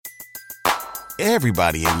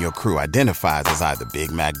Everybody in your crew identifies as either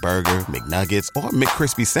Big Mac Burger, McNuggets, or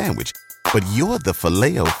McCrispy Sandwich. But you're the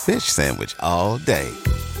Filet-O-Fish Sandwich all day.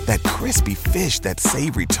 That crispy fish, that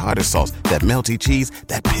savory tartar sauce, that melty cheese,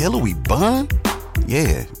 that pillowy bun.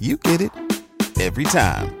 Yeah, you get it. Every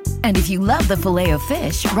time. And if you love the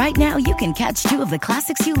Filet-O-Fish, right now you can catch two of the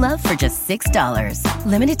classics you love for just $6.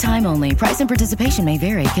 Limited time only. Price and participation may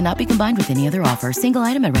vary. Cannot be combined with any other offer. Single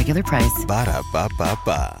item at regular price.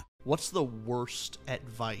 Ba-da-ba-ba-ba. What's the worst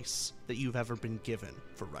advice that you've ever been given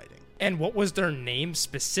for writing? And what was their name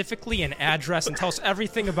specifically and address, and tell us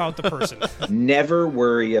everything about the person. Never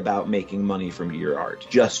worry about making money from your art.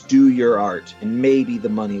 Just do your art, and maybe the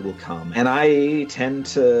money will come. And I tend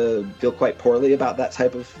to feel quite poorly about that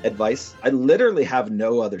type of advice. I literally have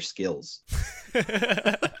no other skills.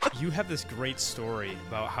 You have this great story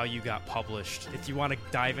about how you got published. If you want to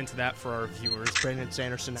dive into that for our viewers. Brandon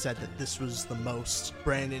Sanderson said that this was the most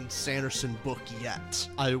Brandon Sanderson book yet.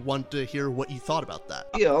 I want to hear what you thought about that.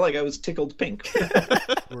 Yeah, like I was tickled pink.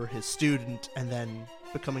 We're his student and then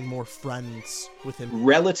becoming more friends with him.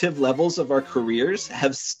 Relative levels of our careers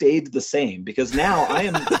have stayed the same because now I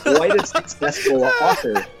am quite a successful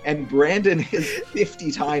author and Brandon is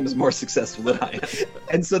 50 times more successful than I am.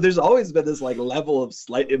 And so there's always been this like level of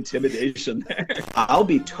slight intimidation there. I'll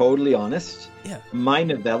be totally honest. Yeah. My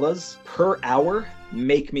novellas per hour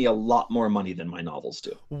make me a lot more money than my novels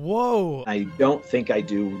do. Whoa. I don't think I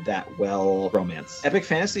do that well romance. Epic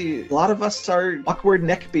fantasy, a lot of us are awkward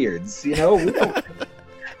neckbeards, you know?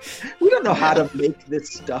 We don't know how to make this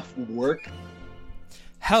stuff work.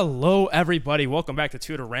 Hello, everybody. Welcome back to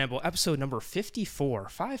Tutor Ramble, episode number 54.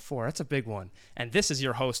 54, that's a big one. And this is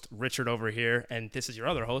your host, Richard, over here. And this is your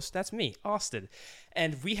other host, that's me, Austin.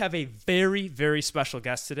 And we have a very, very special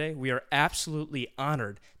guest today. We are absolutely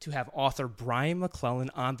honored to have author Brian McClellan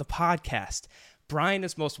on the podcast. Brian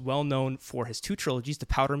is most well known for his two trilogies, The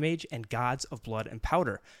Powder Mage and Gods of Blood and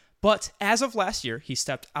Powder. But as of last year, he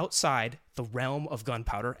stepped outside the realm of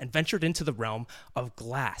gunpowder and ventured into the realm of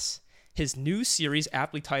glass. His new series,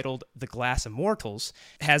 aptly titled The Glass Immortals,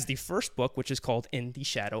 has the first book, which is called In the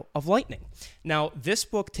Shadow of Lightning. Now, this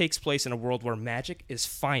book takes place in a world where magic is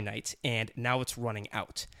finite, and now it's running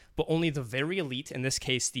out. But only the very elite, in this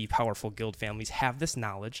case the powerful guild families, have this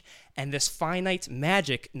knowledge, and this finite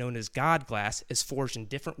magic, known as God Glass, is forged in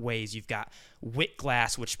different ways. You've got Wit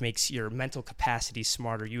Glass, which makes your mental capacity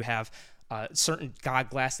smarter. You have certain God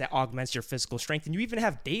Glass that augments your physical strength. And you even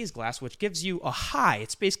have Days Glass, which gives you a high.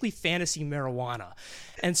 It's basically fantasy marijuana.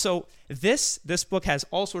 And so this book has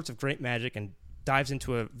all sorts of great magic and dives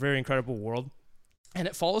into a very incredible world. And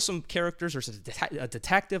it follows some characters. There's a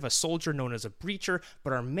detective, a soldier known as a breacher.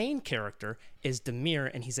 But our main character is Demir,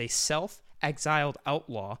 and he's a self-exiled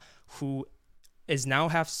outlaw who now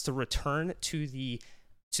has to return to the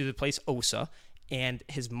place Osa. And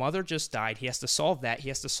his mother just died. He has to solve that. He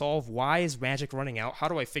has to solve why is magic running out? How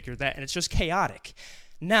do I figure that? And it's just chaotic.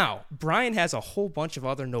 Now, Brian has a whole bunch of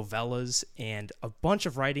other novellas and a bunch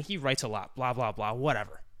of writing. He writes a lot, blah, blah, blah,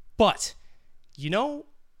 whatever. But you know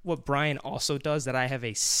what Brian also does that I have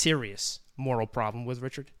a serious moral problem with,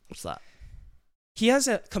 Richard? What's that? He has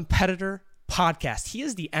a competitor podcast. He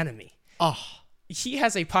is the enemy. Oh. He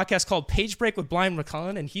has a podcast called Page Break with Brian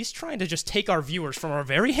McClellan, and he's trying to just take our viewers from our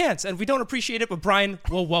very hands, and we don't appreciate it, but Brian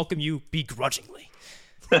will welcome you begrudgingly.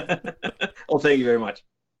 Well, thank you very much.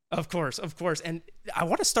 Of course. And I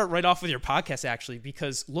want to start right off with your podcast, actually,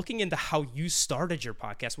 because looking into how you started your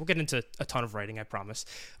podcast, we'll get into a ton of writing, I promise.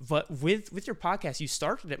 But with your podcast, you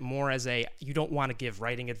started it more as you don't want to give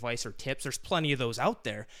writing advice or tips. There's plenty of those out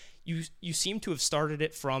there. You seem to have started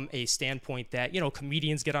it from a standpoint that,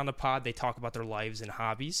 comedians get on the pod, they talk about their lives and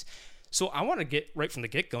hobbies. So I want to get right from the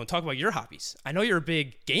get-go and talk about your hobbies. I know you're a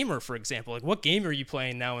big gamer, for example. Like, what game are you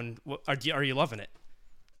playing now, and are you loving it?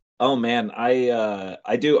 Oh man,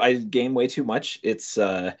 I game way too much. It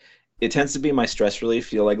tends to be my stress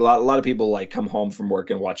relief. Like a lot of people like come home from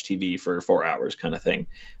work and watch TV for 4 hours kind of thing.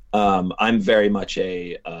 I'm very much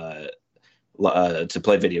to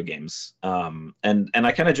play video games. And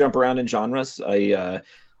I kind of jump around in genres. I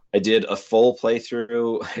did a full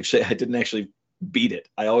playthrough. Actually, I didn't actually beat it.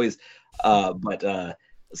 But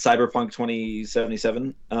Cyberpunk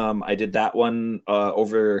 2077. I did that one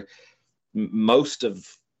over most of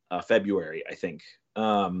February, I think.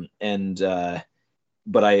 But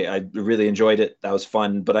I really enjoyed it. That was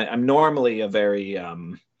fun. But I'm normally I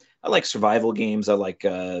like survival games. I like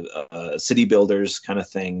city builders kind of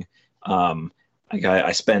thing.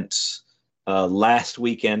 I spent last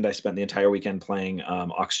weekend, I spent the entire weekend playing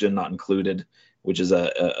Oxygen Not Included, which is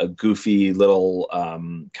a goofy little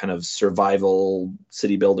kind of survival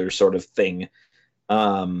city builder sort of thing.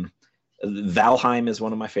 Valheim is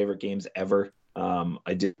one of my favorite games ever.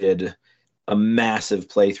 I did a massive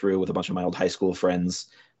playthrough with a bunch of my old high school friends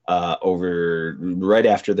over right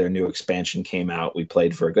after their new expansion came out. We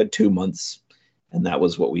played for a good 2 months, and that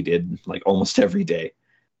was what we did like almost every day.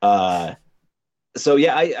 So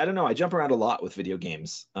yeah, I don't know. I jump around a lot with video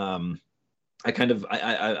games. I'm one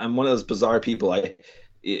of those bizarre people.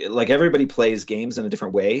 Like everybody plays games in a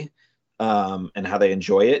different way, and how they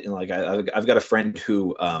enjoy it. And like I've got a friend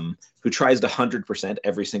who tries to 100%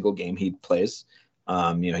 every single game he plays.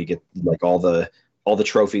 He gets like all the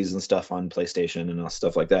trophies and stuff on PlayStation and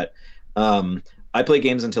stuff like that. I play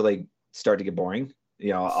games until they start to get boring.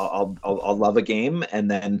 I'll love a game, and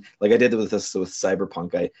then like I did with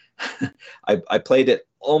Cyberpunk, I played it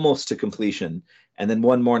almost to completion, and then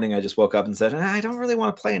one morning I just woke up and said, I don't really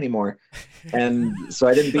want to play anymore, and so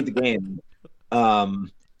I didn't beat the game.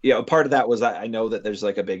 Part of that was I know that there's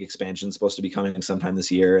like a big expansion supposed to be coming sometime this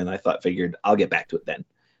year, and I figured I'll get back to it then.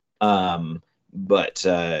 So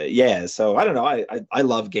I don't know. I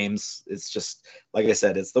love games. It's just like I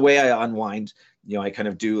said, it's the way I unwind. I kind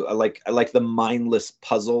of do. I like the mindless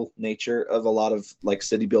puzzle nature of a lot of like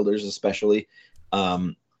city builders, especially.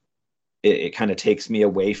 It kind of takes me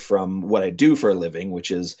away from what I do for a living, which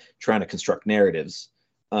is trying to construct narratives.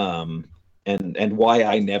 And why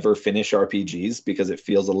I never finish RPGs, because it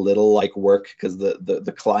feels a little like work, because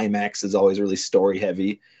the climax is always really story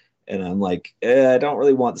heavy. And I'm like, I don't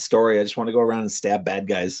really want the story. I just want to go around and stab bad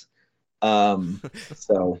guys.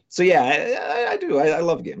 So yeah, I do. I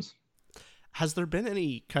love games. Is there been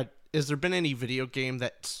any video game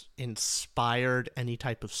that inspired any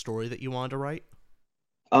type of story that you wanted to write?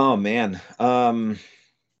 Oh man.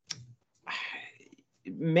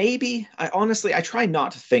 Maybe. I try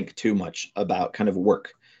not to think too much about kind of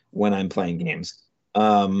work when I'm playing games.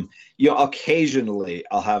 Occasionally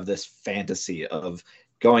I'll have this fantasy of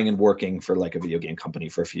going and working for like a video game company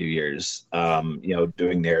for a few years,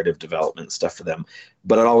 doing narrative development stuff for them.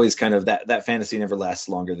 But it always kind of that fantasy never lasts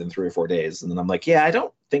longer than 3 or 4 days. And then I'm like, yeah, I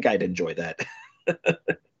don't think I'd enjoy that.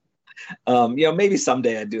 Maybe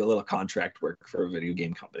someday I'd do a little contract work for a video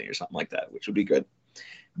game company or something like that, which would be good.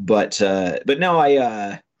 But no,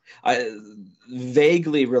 I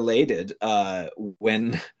vaguely related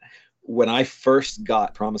when I first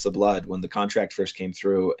got Promise of Blood, when the contract first came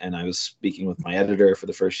through, and I was speaking with my editor for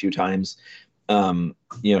the first few times, the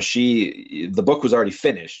book was already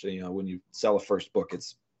finished. When you sell a first book,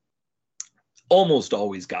 it's almost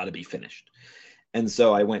always got to be finished. And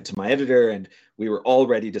so I went to my editor, and we were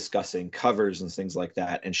already discussing covers and things like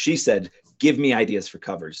that. And she said, give me ideas for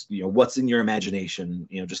covers. What's in your imagination?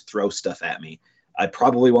 Just throw stuff at me. I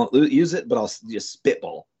probably won't use it, but I'll just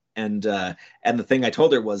spitball. And the thing I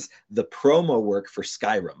told her was the promo work for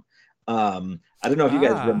Skyrim. I don't know if you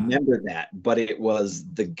guys remember that, but it was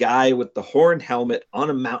the guy with the horned helmet on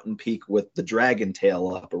a mountain peak with the dragon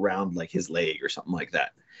tail up around like his leg or something like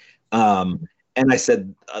that. And I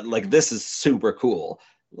said, this is super cool.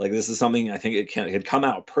 Like, this is something I think it had come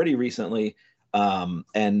out pretty recently.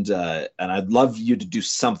 And I'd love you to do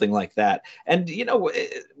something like that. And,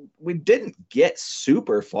 we didn't get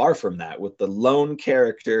super far from that with the lone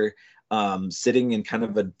character sitting in kind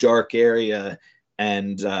of a dark area.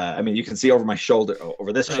 And you can see over my shoulder,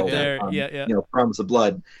 over this shoulder, Promise of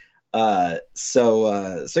Blood.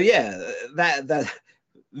 So yeah, that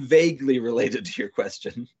vaguely related to your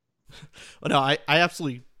question. Well, no, I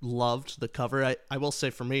absolutely loved the cover. I will say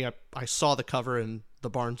for me, I saw the cover in the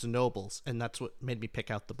Barnes and Nobles, and that's what made me pick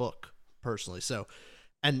out the book personally. So,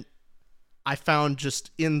 and I found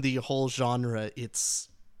just in the whole genre, it's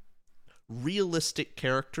realistic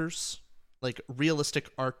characters, like realistic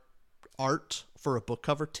art for a book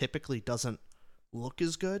cover typically doesn't look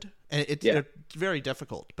as good, and it's very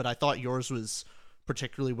difficult. But I thought yours was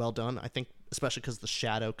particularly well done. I think especially because the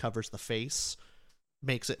shadow covers the face,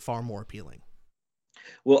 makes it far more appealing.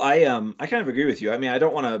 Well, I kind of agree with you. I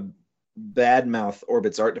don't want to badmouth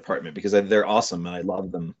Orbit's art department because they're awesome and I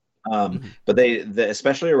love them. But they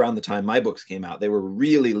especially around the time my books came out, they were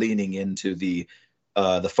really leaning into the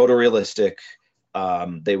photorealistic.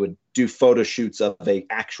 They would do photo shoots of a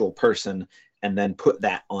actual person and then put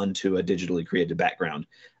that onto a digitally created background.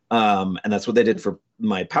 And that's what they did for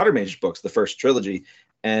my Powder Mage books, the first trilogy.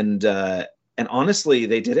 And honestly,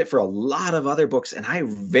 they did it for a lot of other books, and I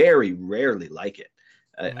very rarely like it.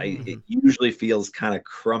 It usually feels kind of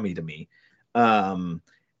crummy to me. But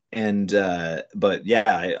yeah,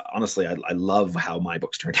 I love how my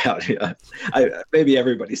books turned out. Maybe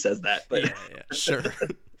everybody says that, but yeah. Sure.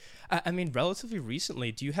 I mean, relatively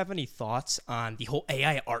recently, do you have any thoughts on the whole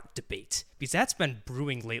AI art debate? Because that's been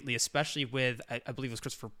brewing lately, especially with, I believe it was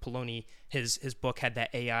Christopher Poloni, his book had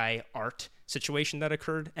that AI art situation that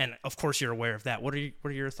occurred. And of course, you're aware of that. What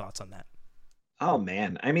are your thoughts on that? Oh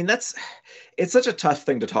man, I mean it's such a tough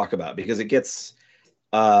thing to talk about because it gets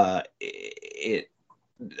it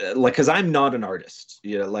like because I'm not an artist,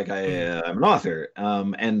 like I'm an author,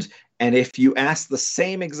 and if you ask the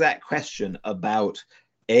same exact question about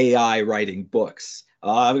AI writing books,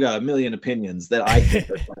 I've got a million opinions that I think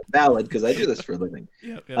are quite valid because I do this for a living.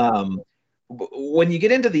 Yep, yep. When you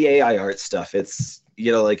get into the AI art stuff, it's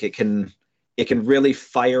like it can really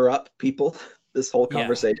fire up people. This whole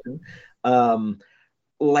conversation.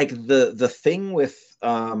 Like the thing with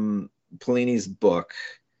Polini's book,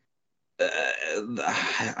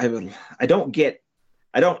 I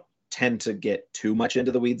don't tend to get too much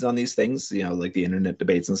into the weeds on these things, like the internet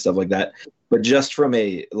debates and stuff like that. But just from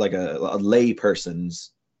a lay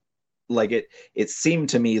person's, like it seemed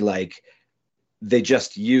to me like they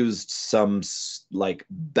just used some like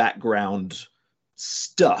background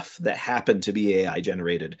stuff that happened to be AI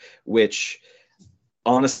generated, which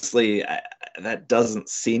honestly, that doesn't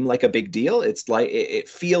seem like a big deal. It's like it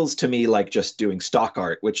feels to me like just doing stock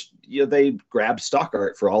art, which they grabbed stock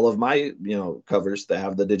art for all of my covers that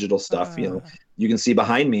have the digital stuff. You can see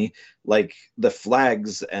behind me like the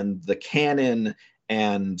flags and the cannon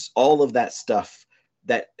and all of that stuff.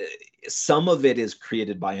 That some of it is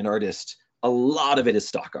created by an artist, a lot of it is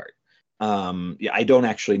stock art. I don't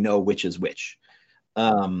actually know which is which.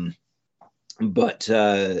 But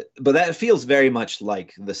that feels very much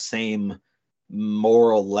like the same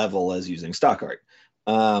moral level as using stock art.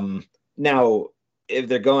 Now, if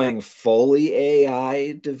they're going fully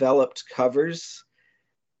AI developed covers,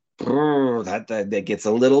 that gets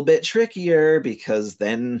a little bit trickier because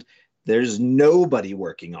then there's nobody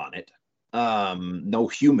working on it, no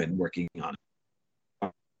human working on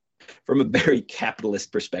it. From a very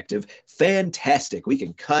capitalist perspective, fantastic. We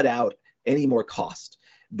can cut out any more cost.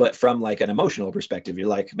 But from like an emotional perspective, you're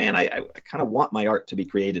like, man, I kind of want my art to be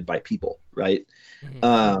created by people, right?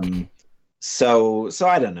 Mm-hmm. So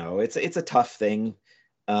I don't know. It's a tough thing,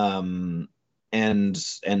 and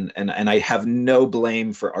I have no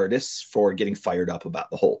blame for artists for getting fired up about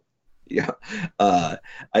the whole.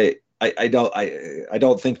 I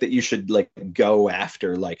don't think that you should like go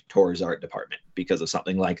after like Tor's art department because of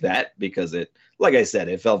something like that, because it, like I said,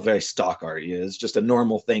 it felt very stock art. It's just a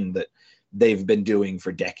normal thing that they've been doing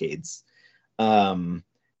for decades. But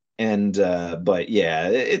yeah,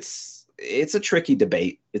 it's a tricky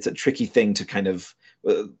debate. It's a tricky thing to kind of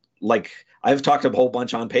like, I've talked a whole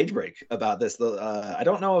bunch on Page Break about this. I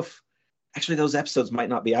don't know if actually those episodes might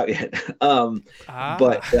not be out yet.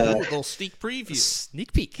 But little sneak preview,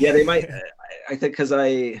 sneak peek. Yeah, they might. I think because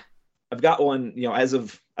I've got one, as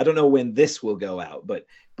of, I don't know when this will go out, but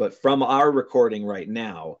from our recording right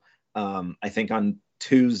now, I think on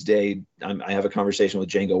Tuesday, I have a conversation with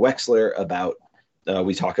Django Wexler about,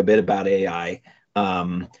 we talk a bit about AI.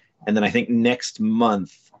 And then I think next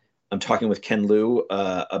month, I'm talking with Ken Liu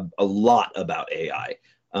a lot about AI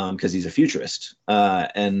because he's a futurist. Yeah,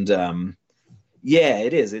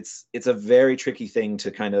 it is. It's a very tricky thing to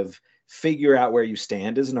kind of figure out where you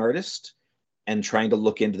stand as an artist and trying to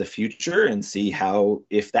look into the future and see how,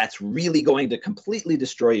 if that's really going to completely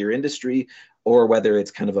destroy your industry or whether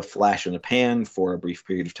it's kind of a flash in the pan for a brief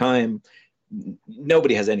period of time.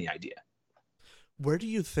 Nobody has any idea. Where do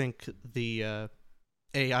you think the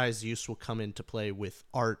AI's use will come into play with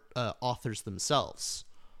authors themselves?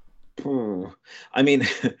 I mean,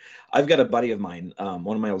 I've got a buddy of mine,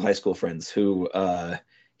 one of my old high school friends, who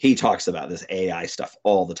he talks about this AI stuff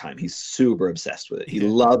all the time. He's super obsessed with it. He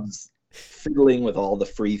loves fiddling with all the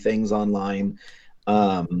free things online.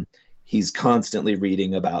 He's constantly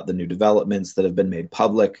reading about the new developments that have been made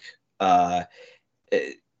public.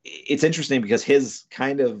 It's interesting because his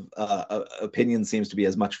kind of opinion seems to be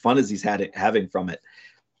as much fun as he's having from it.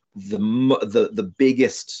 The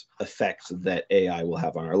biggest effect that AI will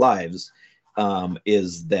have on our lives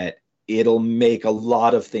is that it'll make a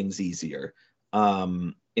lot of things easier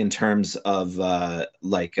in terms of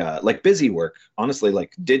like busy work. Honestly,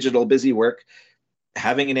 like digital busy work,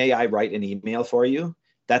 having an AI write an email for you,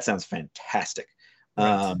 that sounds fantastic.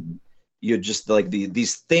 Right. You just like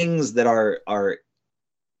these things that are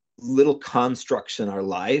little constructs in our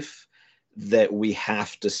life that we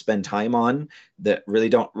have to spend time on that really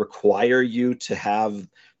don't require you to have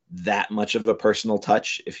that much of a personal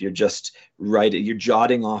touch. If you're just you're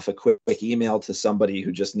jotting off a quick email to somebody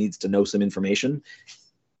who just needs to know some information,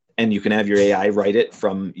 and you can have your AI write it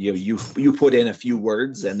from, you put in a few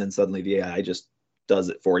words and then suddenly the AI just does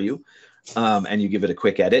it for you, and you give it a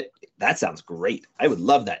quick edit. That sounds great. I would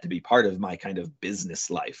love that to be part of my kind of business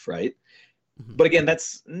life, right? But again,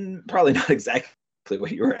 that's probably not exactly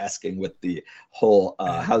what you were asking with the whole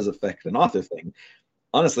how does it affect an author thing.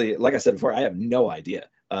 Honestly, like I said before, I have no idea.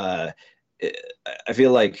 I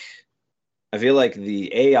feel like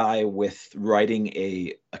the AI with writing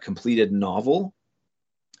a completed novel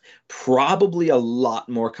probably a lot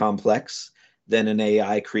more complex than an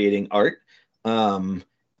AI creating art. And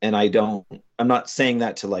I'm not saying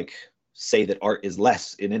that to like say that art is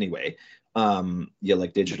less in any way.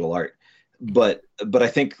 Like digital art. But I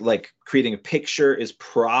think like creating a picture is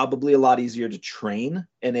probably a lot easier to train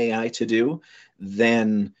an AI to do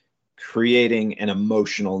than creating an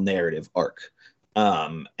emotional narrative arc.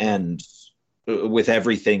 And with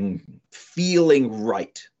everything feeling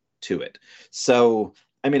right to it. So,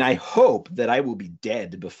 I mean, I hope that I will be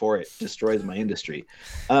dead before it destroys my industry.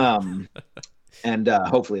 And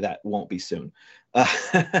hopefully that won't be soon.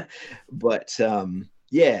 But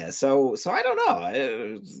yeah, so I don't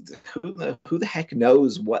know. Who the heck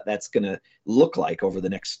knows what that's going to look like over the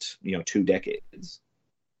next 2 decades.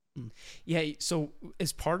 Yeah, so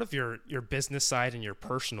as part of your business side and your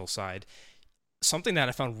personal side, something that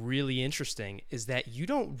I found really interesting is that you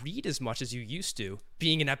don't read as much as you used to,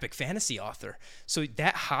 being an epic fantasy author. So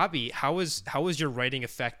that hobby, how has your writing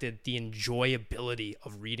affected the enjoyability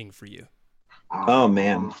of reading for you? Oh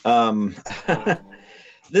man.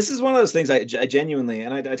 This is one of those things I genuinely,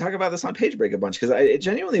 and I talk about this on Page Break a bunch, because it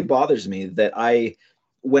genuinely bothers me that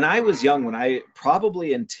when I was young,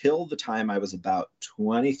 probably until the time I was about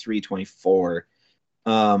 23, 24,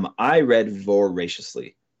 I read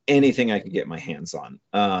voraciously anything I could get my hands on.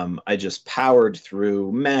 I just powered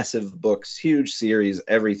through massive books, huge series,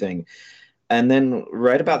 everything. And then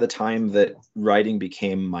right about the time that writing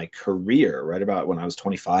became my career, right about when I was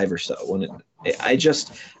 25 or so,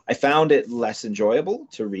 I found it less enjoyable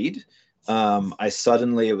to read.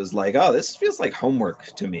 It was like, oh, this feels like homework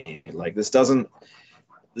to me. Like this doesn't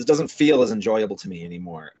feel as enjoyable to me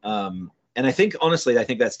anymore. And I think, honestly,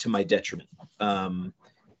 that's to my detriment.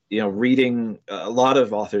 Reading, a lot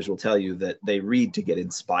of authors will tell you that they read to get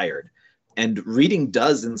inspired. And reading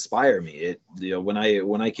does inspire me. When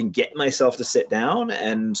I can get myself to sit down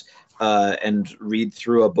and read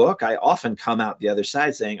through a book, I often come out the other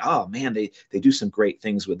side saying, "Oh man, they do some great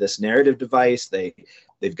things with this narrative device.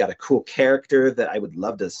 They've got a cool character that I would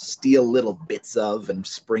love to steal little bits of and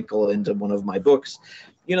sprinkle into one of my books."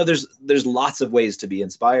 There's lots of ways to be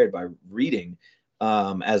inspired by reading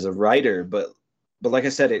as a writer, but like I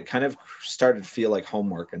said, it kind of started to feel like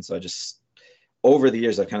homework, and so I just, over the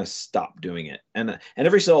years, I've kind of stopped doing it. And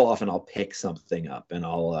every so often I'll pick something up, and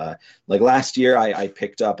I'll like last year I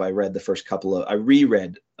reread the first couple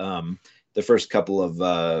of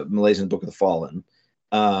Malaysian Book of the Fallen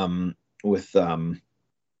with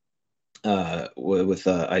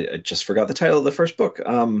I just forgot the title of the first book.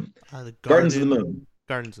 Gardens of the Moon.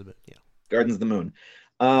 Gardens of the Moon, yeah. Gardens of the Moon.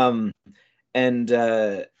 And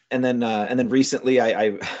then recently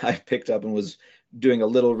I picked up and was doing a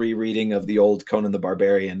little rereading of the old Conan the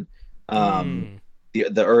Barbarian, the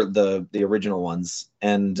original ones,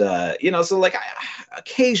 and so like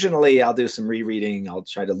occasionally I'll do some rereading. I'll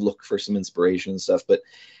try to look for some inspiration and stuff, but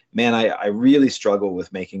man, I really struggle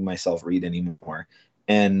with making myself read anymore,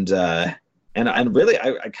 and really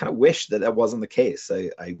I kind of wish that wasn't the case.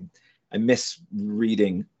 I miss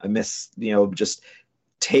reading. I miss just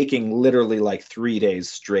taking literally like 3 days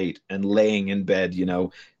straight and laying in bed,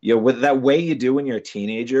 with that way you do when you're a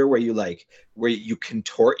teenager, where you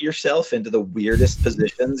contort yourself into the weirdest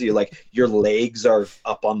positions. Your legs are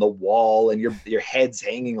up on the wall and your head's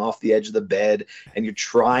hanging off the edge of the bed, and you're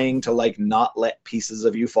trying to like not let pieces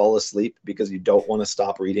of you fall asleep because you don't want to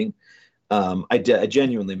stop reading. I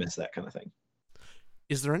genuinely miss that kind of thing.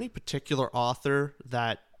 Is there any particular author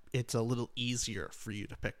that it's a little easier for you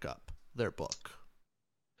to pick up their book?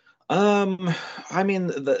 I mean,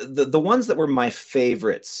 the ones that were my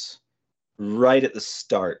favorites right at the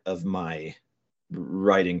start of my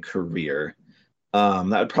writing career, that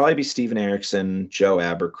would probably be Stephen Erickson, Joe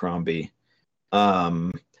Abercrombie.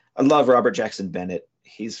 I love Robert Jackson Bennett.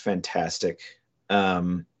 He's fantastic.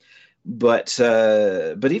 But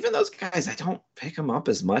even those guys, I don't pick them up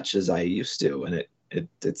as much as I used to, and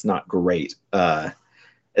it's not great.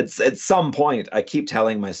 It's at some point I keep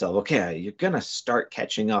telling myself, okay, you're going to start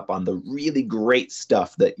catching up on the really great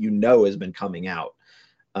stuff that has been coming out.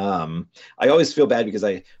 I always feel bad because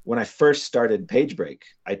when I first started Page Break,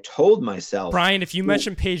 I told myself, Brian, if you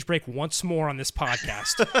mention Page Break once more on this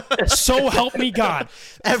podcast, so help me God,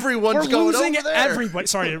 everyone's we're going losing over there. everybody.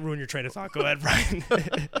 Sorry to ruin your train of thought. Go ahead, Brian.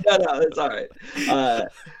 No, it's all right.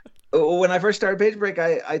 When I first started Page Break,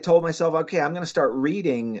 I told myself, okay, I'm going to start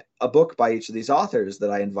reading a book by each of these authors that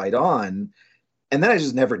I invite on, and then I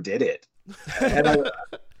just never did it. And I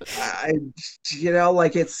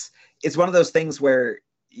like it's one of those things where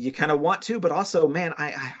you kind of want to, but also, man, I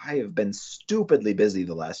have been stupidly busy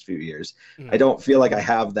the last few years. I don't feel like I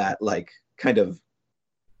have that like kind of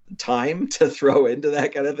time to throw into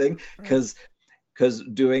that kind of thing because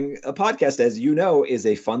doing a podcast, as you know, is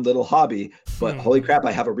a fun little hobby, but holy crap,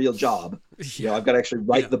 I have a real job. I've got to actually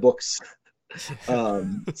write the books.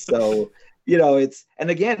 So, and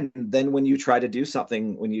again, then when you try to do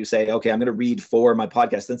something, when you say, okay, I'm going to read for my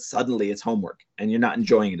podcast, then suddenly it's homework and you're not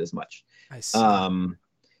enjoying it as much. I see.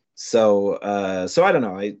 So I don't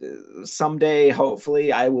know. Someday,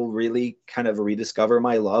 hopefully, I will really kind of rediscover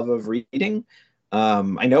my love of reading.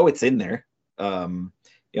 I know it's in there. I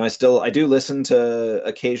do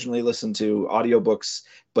occasionally listen to audiobooks,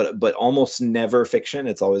 but almost never fiction.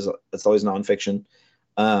 It's always nonfiction.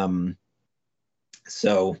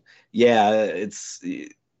 So yeah, it's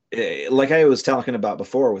like I was talking about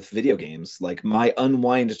before with video games. Like my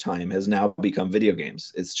unwind time has now become video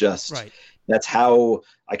games. It's just That's how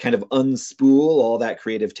I kind of unspool all that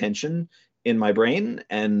creative tension in my brain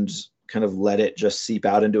and kind of let it just seep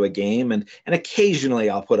out into a game. And occasionally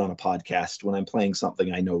I'll put on a podcast when I'm playing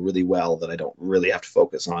something I know really well that I don't really have to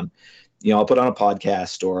focus on. I'll put on a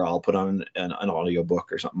podcast or I'll put on an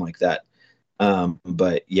audiobook or something like that.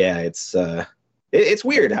 But yeah, it's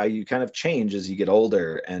weird how you kind of change as you get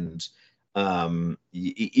older. And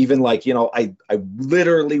even like, I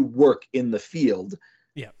literally work in the field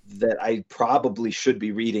that I probably should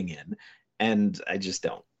be reading in, and I just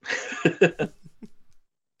don't.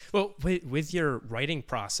 Well, with your writing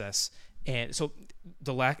process, and so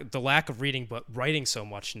the lack of reading, but writing so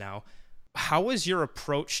much now, how is your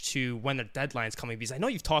approach to when the deadline's coming? Because I know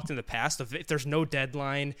you've talked in the past of if there's no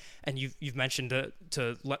deadline, and you've mentioned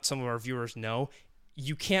to let some of our viewers know,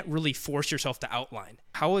 you can't really force yourself to outline.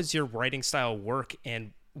 How does your writing style work,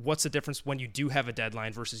 and what's the difference when you do have a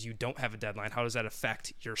deadline versus you don't have a deadline? How does that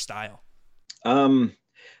affect your style?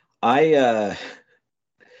 I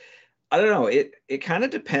don't know. It kind of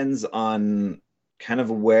depends on kind of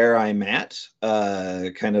where I'm at,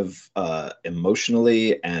 kind of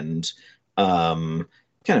emotionally and kind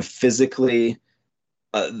of physically.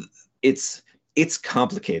 It's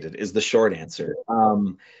complicated is the short answer.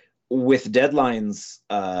 With deadlines,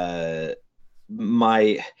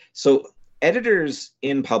 so editors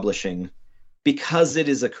in publishing, because it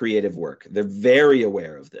is a creative work, they're very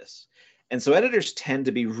aware of this. And so editors tend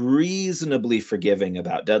to be reasonably forgiving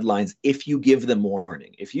about deadlines if you give them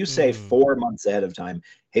warning. If you say 4 months ahead of time,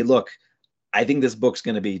 hey, look, I think this book's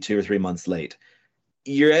going to be 2 or 3 months late.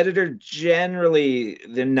 Your editor, generally,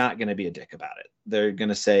 they're not going to be a dick about it. They're going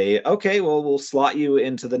to say, okay, well, we'll slot you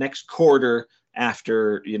into the next quarter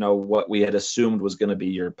after, what we had assumed was going to be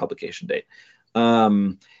your publication date.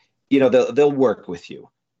 They'll work with you.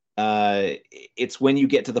 It's when you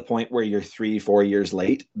get to the point where you're 3-4 years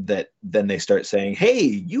late that then they start saying, hey,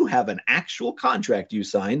 you have an actual contract you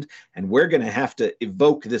signed, and we're going to have to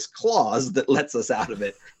evoke this clause that lets us out of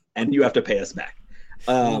it, and you have to pay us back.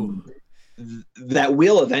 That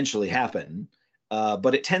will eventually happen,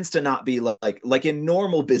 but it tends to not be like in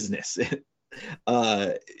normal business.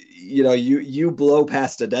 You blow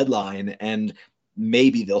past a deadline and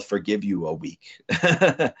maybe they'll forgive you a week.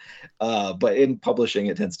 But in publishing,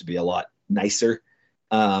 it tends to be a lot nicer,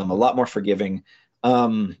 a lot more forgiving.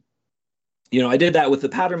 I did that with the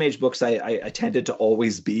Powder Mage books. I tended to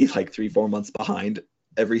always be like 3-4 months behind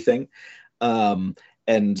everything. And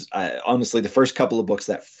honestly, the first couple of books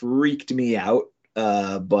that freaked me out.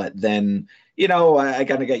 But then, I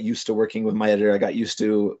kind of got used to working with my editor. I got used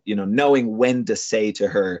to, knowing when to say to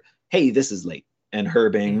her, hey, this is late. And her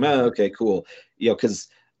being, okay, cool. Because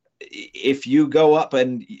if you go up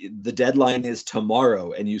and the deadline is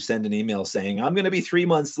tomorrow and you send an email saying, I'm going to be 3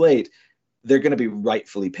 months late, they're going to be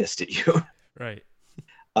rightfully pissed at you. Right.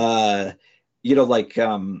 But like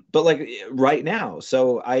right now.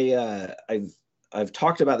 So I've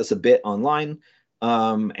talked about this a bit online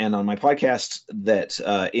and on my podcast that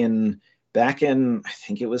back in, I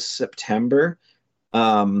think it was September,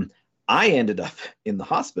 I ended up in the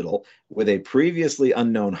hospital with a previously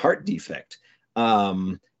unknown heart defect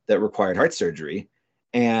that required heart surgery.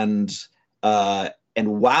 And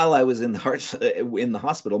while I was in the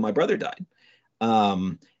hospital, my brother died.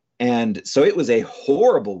 And so it was a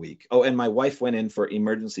horrible week. Oh, and my wife went in for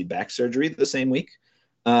emergency back surgery the same week.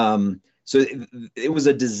 So it was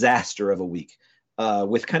a disaster of a week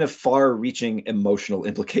with kind of far-reaching emotional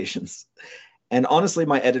implications. And honestly,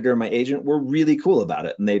 my editor and my agent were really cool about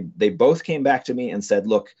it. And they both came back to me and said,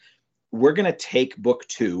 look, we're going to take book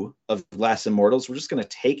 2 of Glass Immortals. We're just going to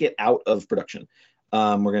take it out of production.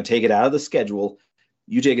 We're going to take it out of the schedule.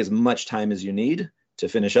 You take as much time as you need to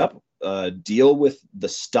finish up, deal with the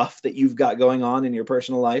stuff that you've got going on in your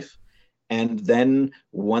personal life. And then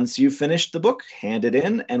once you've finished the book, hand it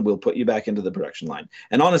in and we'll put you back into the production line.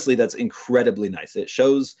 And honestly, that's incredibly nice. It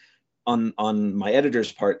shows on my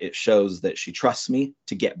editor's part, it shows that she trusts me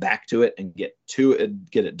to get back to it and get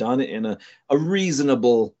it done in a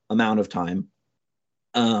reasonable amount of time.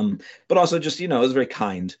 But also just, it was very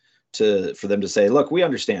kind for them to say, look, we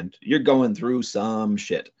understand you're going through some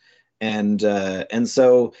shit. And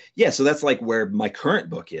so, yeah, so that's like where my current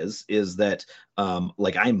book is that,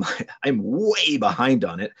 like I'm way behind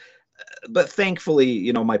on it, but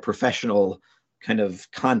thankfully, my professional kind of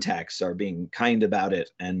contacts are being kind about it.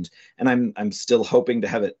 And I'm still hoping to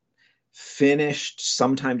have it finished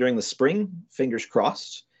sometime during the spring, fingers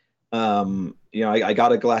crossed. I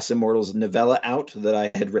got a Glass Immortals novella out that I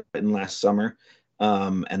had written last summer.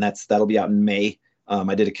 And that'll be out in May.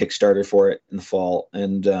 I did a Kickstarter for it in the fall,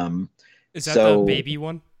 and is that the baby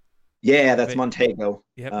one? Yeah, that's Montego.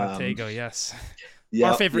 Yep, Montego. Yes,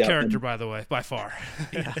 our favorite character, by the way, by far.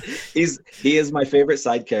 Yeah. He is my favorite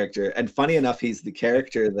side character, and funny enough, he's the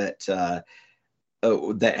character that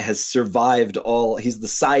has survived all. He's the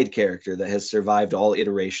side character that has survived all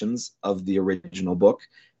iterations of the original book.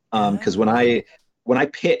 Because when I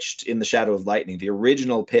pitched in The Shadow of Lightning, the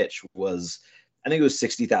original pitch was, I think it was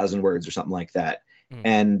 60,000 words or something like that.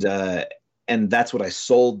 And that's what I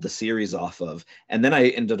sold the series off of. And then I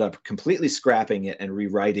ended up completely scrapping it and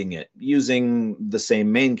rewriting it using the same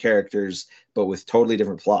main characters, but with totally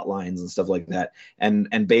different plot lines and stuff like that.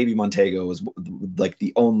 And Baby Montego was like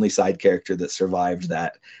the only side character that survived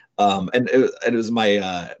that. And it was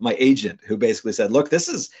my agent who basically said, look, this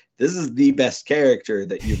is the best character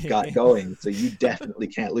that you've got going. So you definitely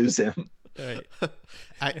can't lose him. Right.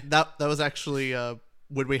 That was actually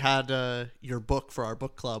when we had your book for our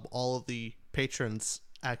book club, all of the patrons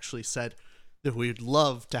actually said that we'd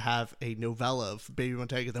love to have a novella of Baby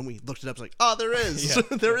Montego. Then we looked it up, like, oh, there is. Yeah.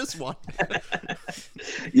 There is one.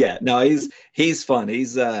 Yeah, no, he's fun.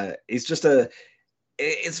 He's just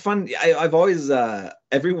it's fun. I've always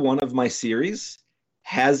every one of my series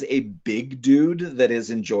has a big dude that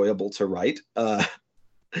is enjoyable to write.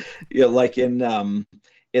 Like in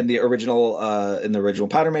the original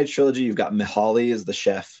Powder Mage trilogy, you've got Mihaly as the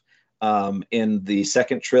chef. In the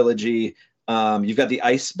second trilogy, you've got the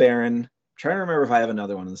Ice Baron. I'm trying to remember if I have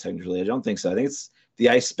another one in the second trilogy. I don't think so. I think it's the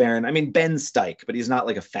Ice Baron. I mean, Ben Stike, but he's not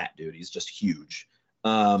like a fat dude. He's just huge.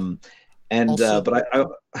 But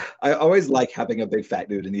I always like having a big fat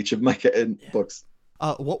dude in each of my books.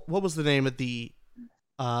 What was the name of the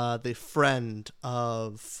friend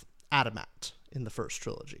of Adamat in the first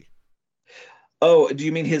trilogy? Oh, do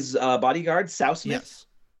you mean his bodyguard, Sousmith? Yes.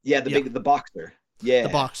 Yeah, the boxer. Yeah, the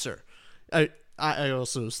boxer. I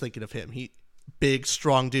also was thinking of him. He big,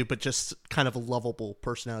 strong dude, but just kind of a lovable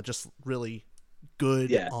personality. Just really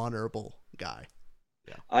good, honorable guy.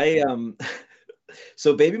 Yeah.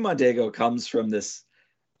 So Baby Montego comes from this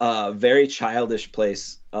very childish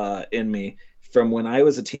place in me from when I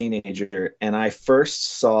was a teenager and I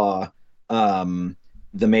first saw The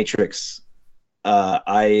Matrix.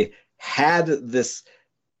 I had this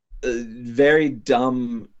very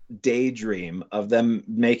dumb daydream of them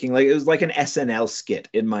making, like, it was like an SNL skit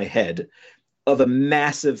in my head of a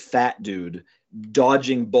massive fat dude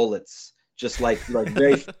dodging bullets, just like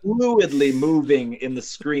very fluidly moving in the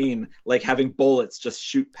screen, like having bullets just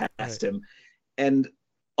shoot past him. And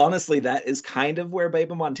honestly, that is kind of where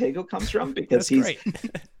Baby Montego comes from, because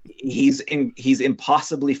he's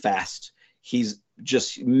impossibly fast. He's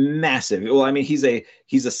just massive. Well, I mean, he's a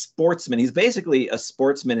sportsman. He's basically a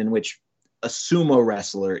sportsman in which a sumo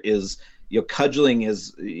wrestler is, cudgeling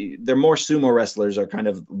is, they're more sumo wrestlers are kind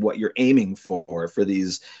of what you're aiming for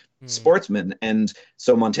these sportsmen. And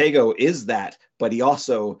so Montego is that, but he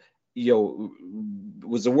also,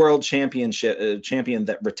 was a world champion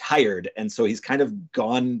that retired. And so he's kind of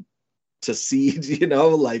gone to seed,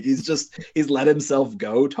 like he's let himself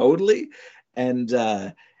go totally. And,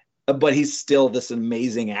 but he's still this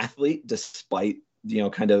amazing athlete, despite,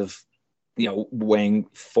 weighing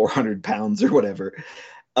 400 pounds or whatever.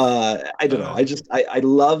 I don't know. I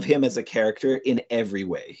love him as a character in every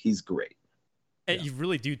way. He's great. And you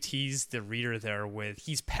really do tease the reader there with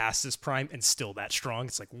he's past his prime and still that strong.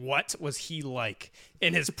 It's like, what was he like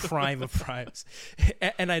in his prime of primes?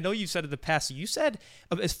 And I know you said in the past, you said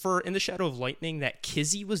as for In the Shadow of Lightning that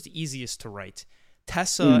Kizzy was the easiest to write.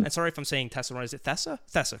 Tessa, and sorry if I'm saying Tessa wrong, is it Thessa?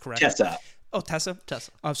 Thessa, correct? Tessa. Oh, Tessa.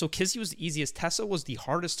 So Kizzy was the easiest. Tessa was the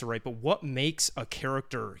hardest to write, but what makes a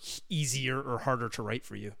character easier or harder to write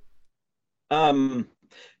for you?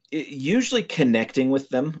 Usually connecting with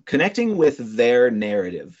their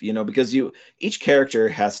narrative, because each character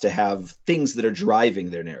has to have things that are driving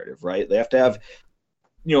their narrative, right? They have to have,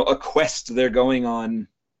 a quest they're going on,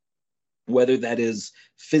 whether that is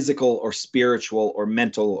physical or spiritual or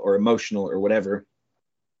mental or emotional or whatever.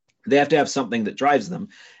 They have to have something that drives them.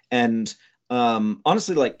 And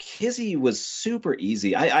honestly, like Kizzy was super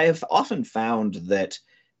easy. I have often found that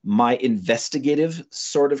my investigative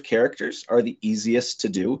sort of characters are the easiest to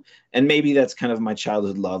do. And maybe that's kind of my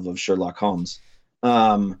childhood love of Sherlock Holmes.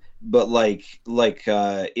 But like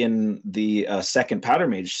in the second Powder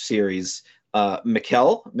Mage series,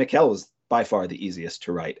 McClellan was by far the easiest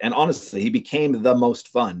to write. And honestly, he became the most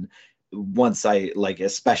fun once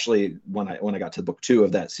especially when I got to book 2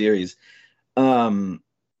 of that series.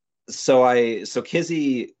 So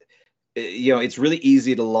Kizzy, it's really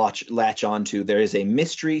easy to latch onto. There is a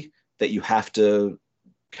mystery that you have to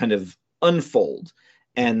kind of unfold,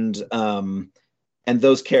 and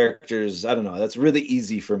those characters, I don't know, that's really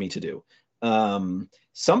easy for me to do.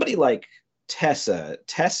 Somebody like Tessa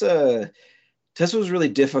was really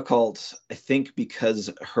difficult, I think, because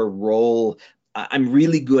her role. I'm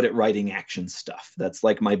really good at writing action stuff. That's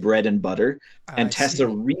like my bread and butter. And Tessa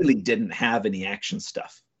really didn't have any action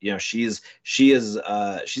stuff. She's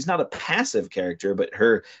not a passive character, but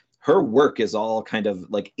her work is all kind of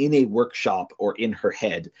like in a workshop or in her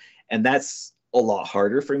head. And that's a lot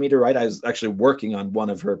harder for me to write. I was actually working on one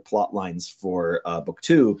of her plot lines for book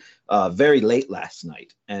 2 very late last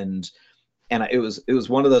night. And it was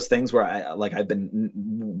one of those things where I've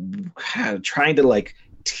been trying to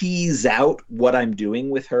tease out what I'm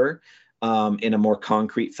doing with her in a more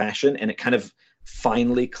concrete fashion, and it kind of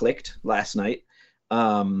finally clicked last night.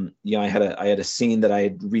 I had a scene that I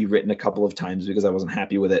had rewritten a couple of times because I wasn't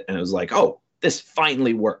happy with it, and it was like, oh, this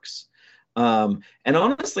finally works. And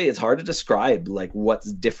honestly, it's hard to describe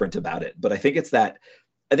what's different about it, but I think it's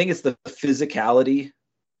the physicality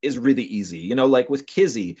is really easy. With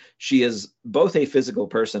Kizzy, she is both a physical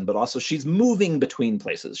person, but also she's moving between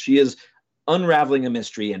places. She is unraveling a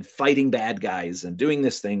mystery and fighting bad guys and doing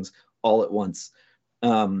these things all at once.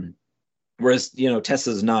 Whereas,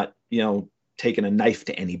 Tessa's not, taking a knife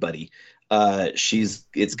to anybody.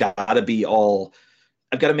 It's got to be all,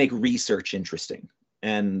 I've got to make research interesting.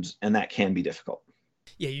 And that can be difficult.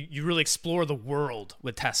 Yeah, you really explore the world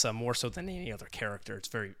with Tessa more so than any other character. It's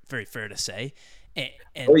very, very fair to say. And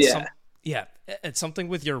it's something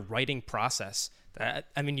with your writing process.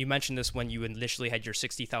 You mentioned this when you initially had your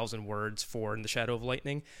 60,000 words for In the Shadow of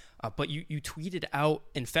Lightning, but you tweeted out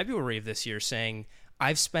in February of this year saying,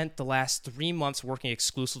 I've spent the last 3 months working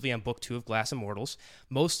exclusively on book 2 of Glass Immortals,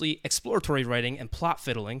 mostly exploratory writing and plot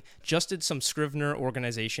fiddling, just did some Scrivener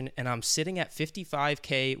organization, and I'm sitting at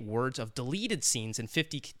 55K words of deleted scenes and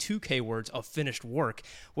 52K words of finished work,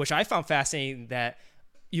 which I found fascinating that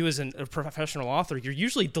you as a professional author, you're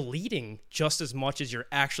usually deleting just as much as you're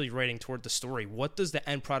actually writing toward the story. What does the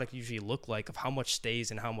end product usually look like of how much stays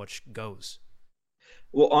and how much goes?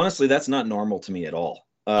 Well, honestly, that's not normal to me at all.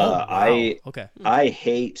 Wow. Okay. I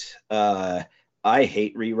hate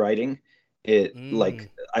rewriting it.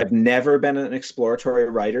 I've never been an exploratory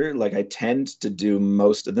writer. I tend to do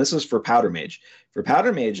most, and this is for Powder Mage. For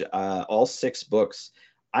Powder Mage, all 6 books,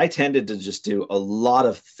 I tended to just do a lot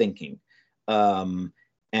of thinking.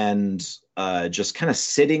 And just kind of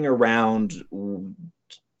sitting around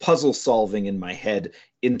puzzle solving in my head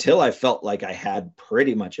until I felt like I had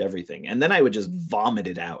pretty much everything. And then I would just vomit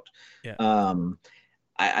it out. Yeah.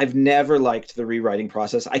 I've never liked the rewriting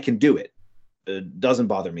process. I can do it. It doesn't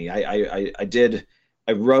bother me. I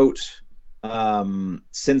wrote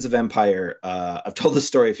Sins of Empire. I've told this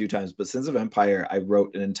story a few times, but Sins of Empire, I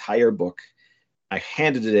wrote an entire book. I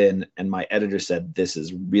handed it in, and my editor said, "This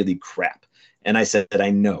is really crap." And I said,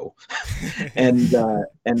 I know. and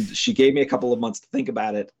she gave me a couple of months to think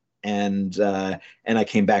about it. And I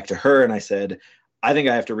came back to her and I said, I think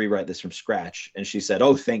I have to rewrite this from scratch. And she said,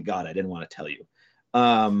 oh, thank God, I didn't want to tell you.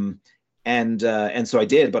 And so I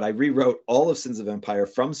did, but I rewrote all of Sins of Empire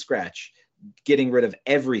from scratch, getting rid of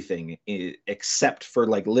everything except for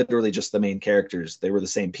literally just the main characters. They were the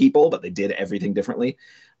same people, but they did everything differently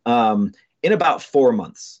in about 4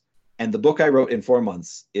 months. And the book I wrote in 4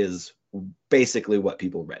 months is basically what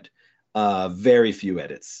people read. Very few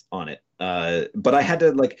edits on it. But I had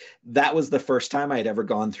to that was the first time I had ever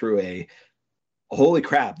gone through holy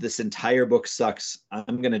crap, this entire book sucks.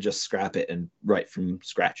 I'm going to just scrap it and write from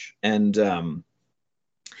scratch. And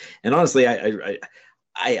honestly,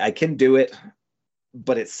 I can do it,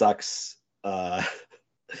 but it sucks.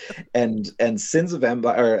 And Sins of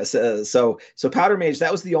Empire, so Powder Mage,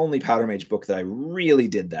 that was the only Powder Mage book that I really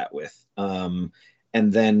did that with. And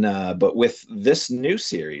then, but with this new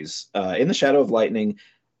series, In the Shadow of Lightning,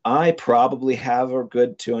 I probably have a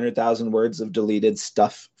good 200,000 words of deleted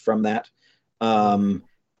stuff from that. And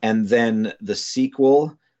then the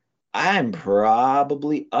sequel, I'm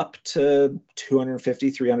probably up to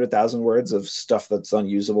 250, 300,000 words of stuff that's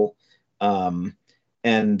unusable.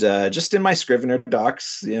 And just in my Scrivener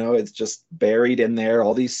docs, it's just buried in there,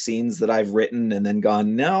 all these scenes that I've written and then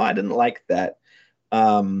gone, no, I didn't like that.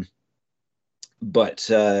 But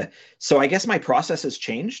so I guess my process has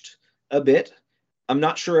changed a bit. I'm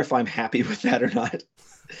not sure if I'm happy with that or not.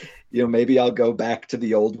 Maybe I'll go back to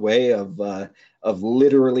the old way of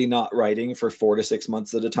literally not writing for 4 to 6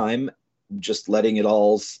 months at a time, just letting it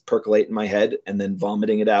all percolate in my head and then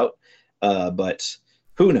vomiting it out. But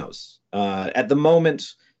who knows? At the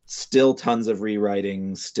moment, still tons of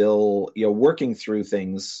rewriting, still working through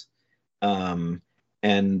things, and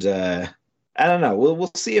I don't know.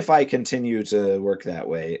 We'll see if I continue to work that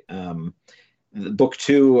way. Book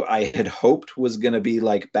 2, I had hoped was going to be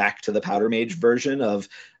back to the Powder Mage version of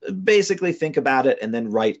basically think about it and then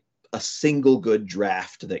write a single good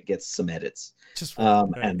draft that gets some edits.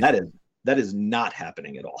 And that is not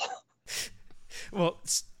happening at all. Well,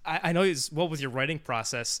 I know with your writing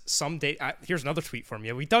process, someday, here's another tweet from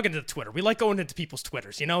you. We dug into Twitter. We like going into people's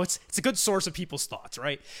Twitters. It's a good source of people's thoughts,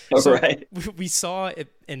 right? Right. We saw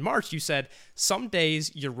it in March. You said some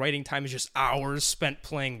days your writing time is just hours spent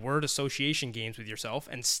playing word association games with yourself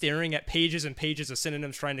and staring at pages and pages of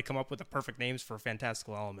synonyms trying to come up with the perfect names for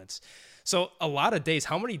fantastical elements. So a lot of days,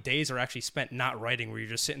 how many days are actually spent not writing where you're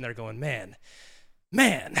just sitting there going, man?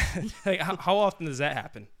 How often does that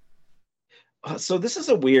happen? So this is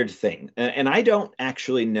a weird thing, and I don't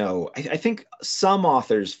actually know. I think some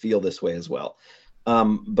authors feel this way as well,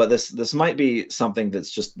 but this might be something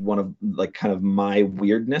that's just one of kind of my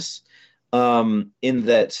weirdness, in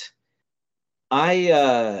that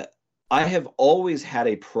I have always had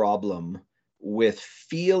a problem with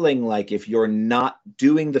feeling like if you're not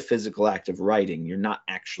doing the physical act of writing, you're not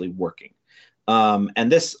actually working.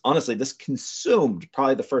 And this consumed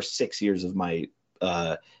probably the first 6 years of my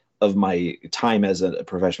time as a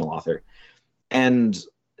professional author. And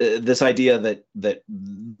this idea that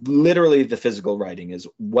literally the physical writing is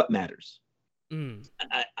what matters.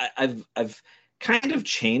 I've kind of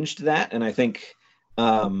changed that. And I think,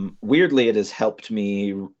 weirdly, it has helped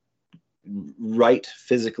me write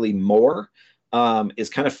physically more,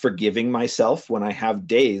 is kind of forgiving myself when I have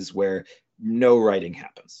days where no writing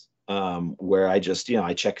happens, where I just,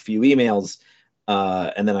 I check a few emails,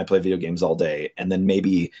 and then I play video games all day. And then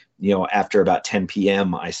maybe, after about 10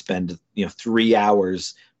 p.m., I spend, 3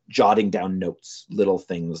 hours jotting down notes, little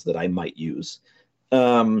things that I might use.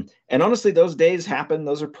 And honestly, those days happen.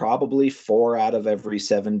 Those are probably 4 out of every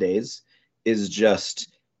 7 days is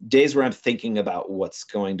just days where I'm thinking about what's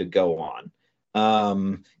going to go on.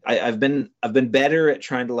 I've been better at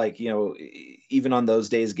trying to even on those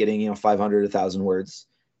days getting, 500, 1,000 words,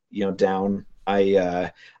 down.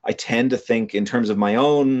 I tend to think in terms of my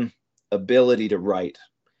own ability to write.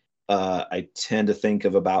 I tend to think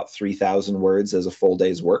of about 3,000 words as a full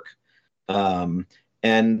day's work. Like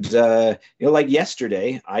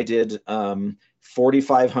yesterday, I did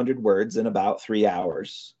 4,500 words in about 3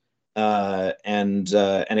 hours, and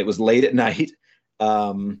it was late at night,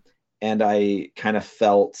 and I kind of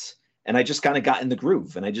felt, and I just kind of got in the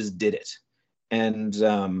groove, and I just did it,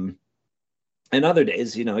 and other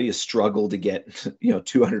days, you struggle to get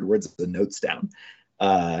 200 words of the notes down.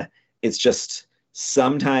 It's just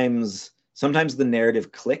sometimes the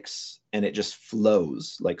narrative clicks and it just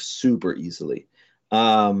flows super easily.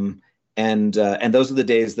 And those are the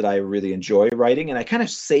days that I really enjoy writing, and I kind of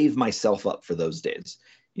save myself up for those days.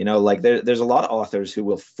 There's a lot of authors who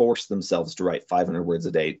will force themselves to write 500 words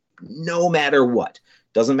a day, no matter what.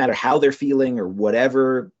 Doesn't matter how they're feeling or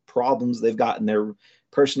whatever problems they've got in their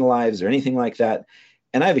personal lives or anything like that.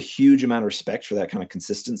 And I have a huge amount of respect for that kind of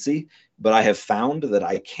consistency, but I have found that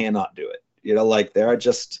I cannot do it. There are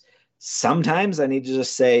just sometimes I need to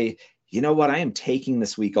just say, you know what, I am taking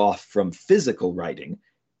this week off from physical writing.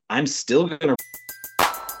 I'm still going to.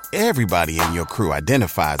 Everybody in your crew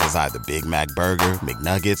identifies as either Big Mac Burger,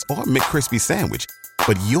 McNuggets, or McCrispy Sandwich.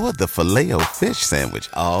 But you're the Filet-O-Fish Sandwich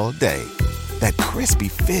all day. That crispy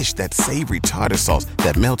fish, that savory tartar sauce,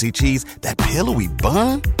 that melty cheese, that pillowy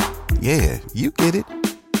bun. Yeah, you get it.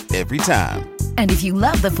 Every time. And if you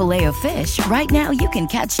love the Filet-O-Fish, right now you can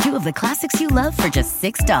catch two of the classics you love for just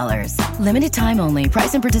 $6. Limited time only.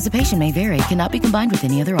 Price and participation may vary. Cannot be combined with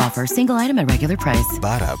any other offer. Single item at regular price.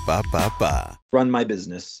 Ba-da-ba-ba-ba. Run my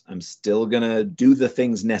business. I'm still going to do the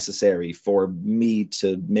things necessary for me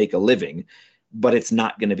to make a living, but it's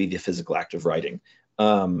not going to be the physical act of writing.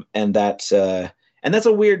 And that's a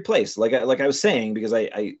weird place. Like I was saying, because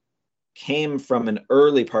I came from an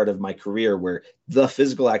early part of my career where the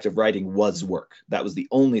physical act of writing was work. That was the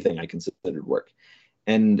only thing I considered work.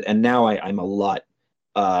 And now I'm a lot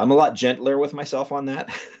gentler with myself on that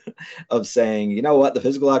of saying, you know what, the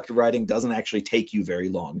physical act of writing doesn't actually take you very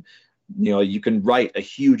long. You know, you can write a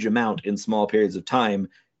huge amount in small periods of time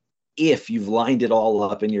if you've lined it all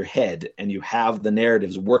up in your head and you have the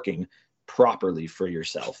narratives working properly for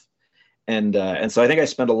yourself. And so I think I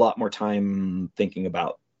spend a lot more time thinking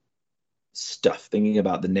about stuff, thinking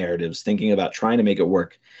about the narratives, thinking about trying to make it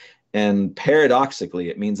work. And paradoxically,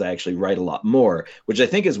 it means I actually write a lot more, which I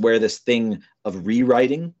think is where this thing of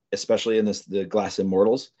rewriting, especially in the Glass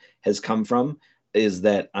Immortals, has come from, is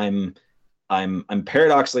that I'm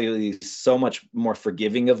paradoxically so much more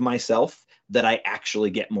forgiving of myself that I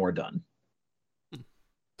actually get more done.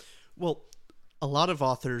 Well, a lot of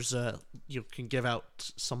authors you can give out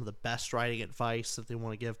some of the best writing advice that they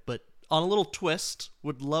want to give, but on a little twist,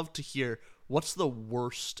 would love to hear what's the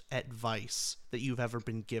worst advice that you've ever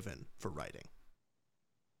been given for writing?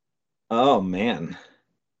 Oh man,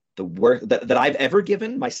 the worst that I've ever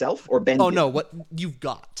given myself or been. Oh given? no, what you've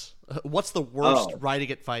got? What's the worst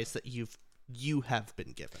writing advice that you have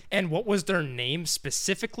been given? And what was their name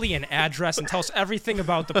specifically and address, and tell us everything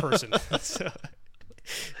about the person.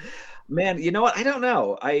 Man, you know what? I don't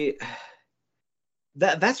know.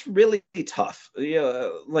 That's really tough.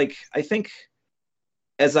 Like I think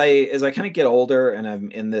as I kind of get older and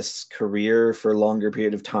I'm in this career for a longer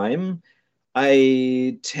period of time,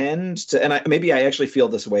 I tend to, and maybe I actually feel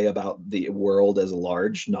this way about the world as a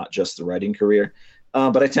large, not just the writing career,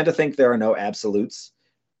 but I tend to think there are no absolutes.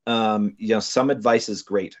 Some advice is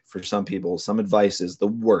great for some people. Some advice is the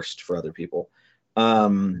worst for other people.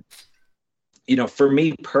 For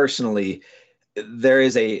me personally, there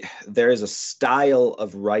is a style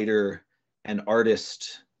of writer and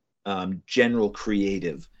artist, general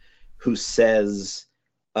creative, who says,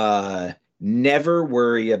 never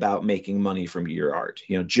worry about making money from your art.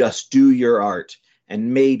 Just do your art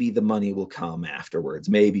and maybe the money will come afterwards.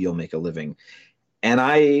 Maybe you'll make a living. And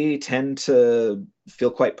I tend to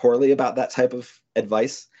feel quite poorly about that type of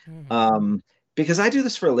advice, because I do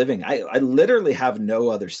this for a living. I literally have no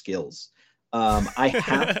other skills. I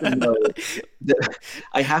have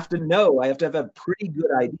to have a pretty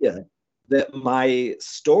good idea that my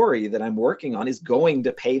story that I'm working on is going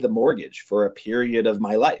to pay the mortgage for a period of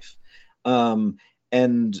my life. And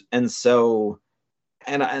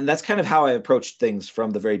that's kind of how I approached things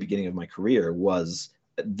from the very beginning of my career. Was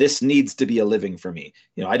this needs to be a living for me.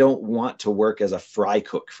 I don't want to work as a fry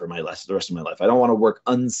cook for the rest of my life. I don't want to work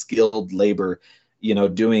unskilled labor,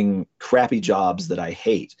 doing crappy jobs that I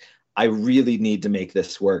hate. I really need to make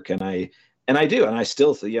this work. And I do. And I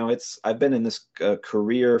still, I've been in this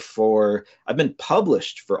career I've been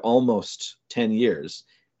published for almost 10 years.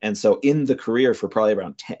 And so in the career for probably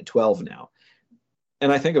around 12 now.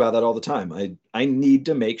 And I think about that all the time. I need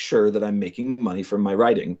to make sure that I'm making money from my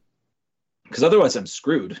writing, because otherwise I'm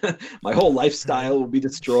screwed. My whole lifestyle will be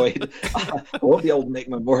destroyed. I won't be able to make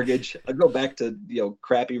my mortgage. I'll go back to,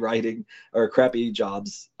 crappy writing or crappy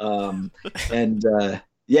jobs. So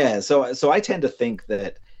I tend to think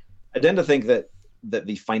that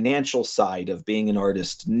the financial side of being an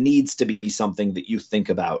artist needs to be something that you think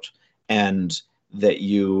about and that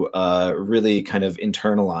you really kind of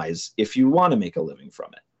internalize if you want to make a living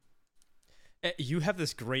from it. You have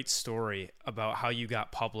this great story about how you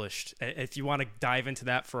got published. If you want to dive into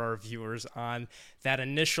that for our viewers on that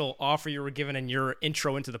initial offer you were given and your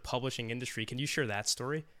intro into the publishing industry, can you share that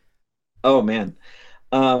story? Oh man.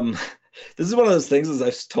 This is one of those things, is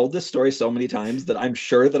I've told this story so many times that I'm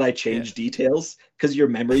sure that I change details because your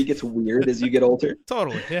memory gets weird as you get older.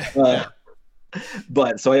 Totally. Yeah.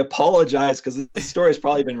 But so I apologize, because the story has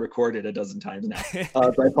probably been recorded a dozen times now.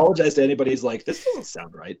 So I apologize to anybody who's like, this doesn't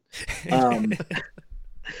sound right.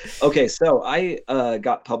 Okay, so I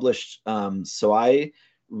got published. So I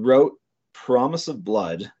wrote Promise of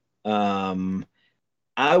Blood.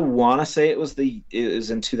 I want to say it was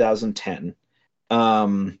in 2010.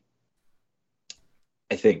 I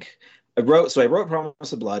think I wrote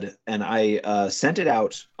Promise of Blood, and I sent it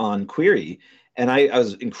out on Query, And I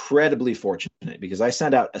was incredibly fortunate because I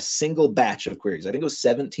sent out a single batch of queries. I think it was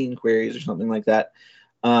 17 queries or something like that.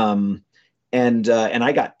 And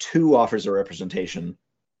I got 2 offers of representation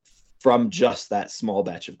from just that small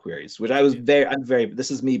batch of queries, which this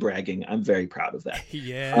is me bragging. I'm very proud of that.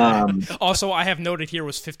 Yeah. Also, I have noted here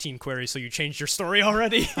was 15 queries, so you changed your story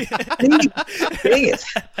already. Dang it.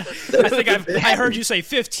 I think I heard you say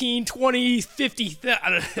 15, 20, 50.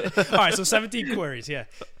 All right, so 17 queries, yeah.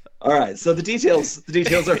 All right, so the details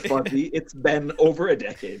are fuzzy. It's been over a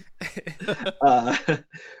decade.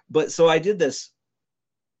 But so I did this.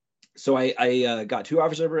 So I got 2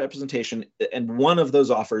 offers of representation, and one of those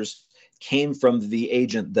offers came from the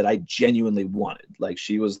agent that I genuinely wanted. Like,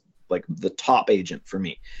 she was like the top agent for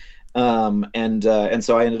me. And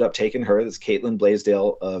so I ended up taking her. This Caitlin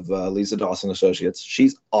Blaisdell of Lisa Dawson Associates.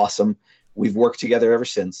 She's awesome. We've worked together ever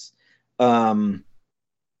since. And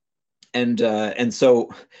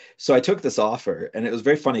so I took this offer, and it was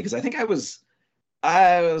very funny because I think I was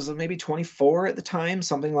maybe 24 at the time,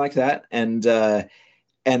 something like that. And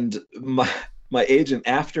my agent,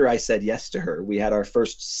 after I said yes to her, we had our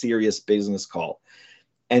first serious business call.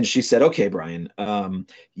 And she said, okay, Brian,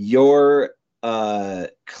 you're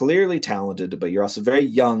clearly talented, but you're also very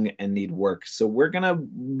young and need work. So we're going to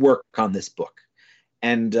work on this book.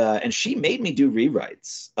 And she made me do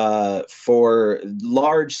rewrites for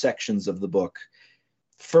large sections of the book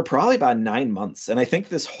for probably about 9 months. And I think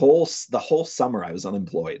the whole summer I was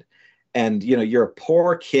unemployed. And, you're a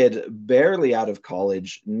poor kid, barely out of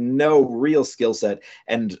college, no real skill set.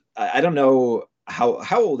 And I don't know, how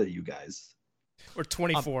old are you guys? We're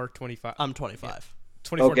 24, 25. I'm 25. Yeah.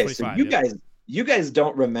 24, okay, 25. So you guys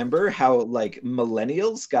don't remember how, like,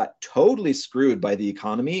 millennials got totally screwed by the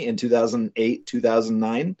economy in 2008,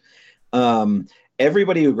 2009.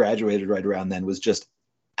 Everybody who graduated right around then was just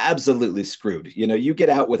absolutely screwed. You get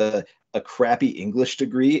out with a crappy English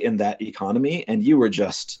degree in that economy, and you were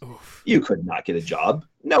just, you could not get a job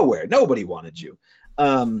nowhere. Nobody wanted you.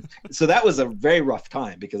 So that was a very rough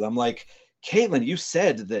time because I'm like, Caitlin, you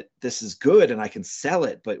said that this is good and I can sell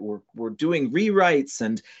it, but we're doing rewrites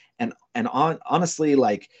and honestly,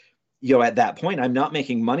 like, at that point, I'm not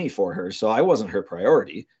making money for her, so I wasn't her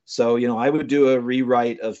priority. So, I would do a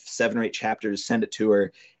rewrite of 7 or 8 chapters, send it to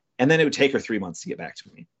her, and then it would take her 3 months to get back to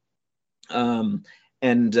me.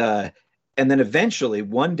 And then eventually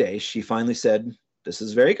one day she finally said, this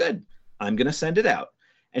is very good. I'm going to send it out.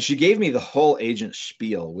 And she gave me the whole agent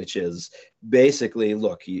spiel, which is basically,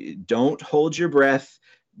 look, you don't hold your breath.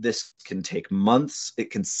 This can take months. It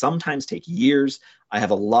can sometimes take years. I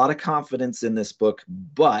have a lot of confidence in this book,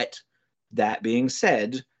 but that being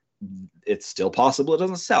said, it's still possible it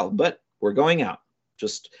doesn't sell, but we're going out.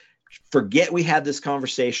 Just forget we had this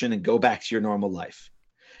conversation and go back to your normal life.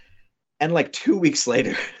 And like 2 weeks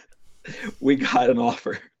later, we got an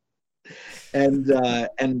offer. And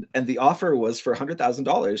the offer was for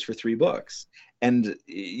 $100,000 for 3 books. And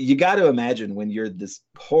you got to imagine when you're this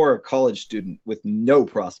poor college student with no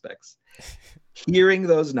prospects, hearing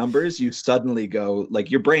those numbers, you suddenly go, like,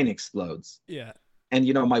 your brain explodes. Yeah. And,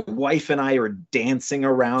 my wife and I are dancing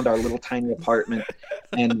around our little tiny apartment,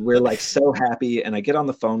 and we're like so happy. And I get on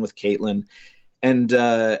the phone with Caitlin, and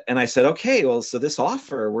I said, okay, well, so this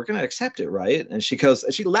offer, we're going to accept it, right? And she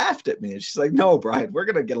laughed at me, and she's like, no, Brian, we're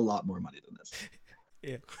going to get a lot more money than this.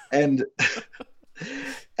 Yeah.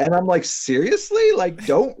 And I'm like, seriously? Like,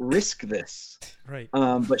 don't risk this. Right.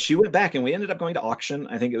 But she went back, and we ended up going to auction.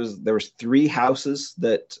 I think there was 3 houses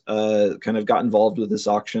that kind of got involved with this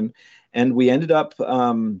auction. And we ended up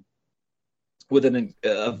with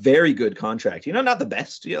a very good contract. Not the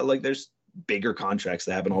best. Like, there's bigger contracts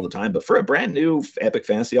that happen all the time, but for a brand new epic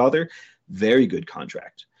fantasy author, very good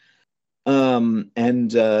contract. So then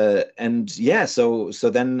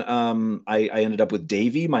I ended up with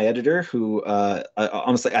Davey, my editor, who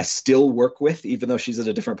honestly I still work with, even though she's at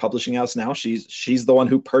a different publishing house now. She's the one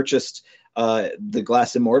who purchased the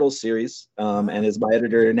Glass Immortals series and is my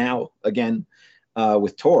editor now again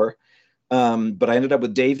with Tor. But I ended up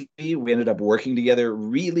with Davey. We ended up working together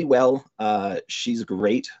really well. She's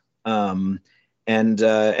great. And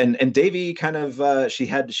Davey kind of, she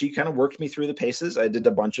kind of worked me through the paces. I did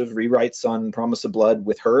a bunch of rewrites on Promise of Blood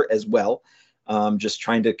with her as well. Just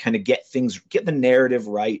trying to kind of get the narrative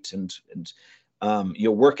right and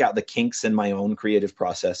work out the kinks in my own creative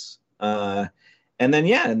process. And then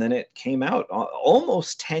it came out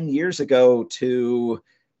almost 10 years ago to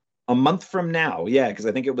a month from now. Yeah. Cause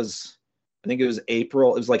I think it was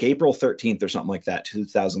April. It was like April 13th or something like that,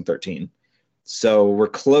 2013. So we're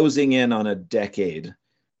closing in on a decade.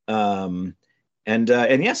 So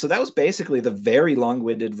that was basically the very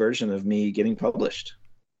long-winded version of me getting published.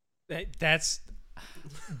 That's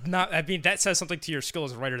not, I mean, that says something to your skill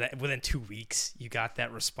as a writer that within 2 weeks you got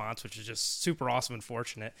that response, which is just super awesome and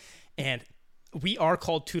fortunate. And we are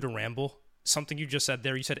called To Ramble. Something you just said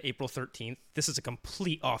there, you said April 13th. This is a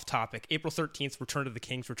complete off topic. April 13th, Return of the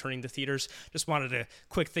Kings returning to theaters. Just wanted a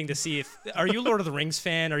quick thing to see if, are you a Lord of the Rings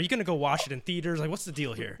fan? Are you going to go watch it in theaters? Like, what's the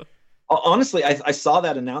deal here? Honestly, I saw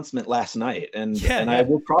that announcement last night, and I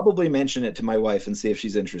will probably mention it to my wife and see if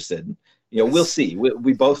she's interested. We'll see.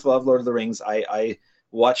 We both love Lord of the Rings. I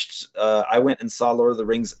watched, I went and saw Lord of the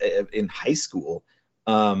Rings in high school.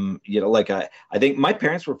 I think my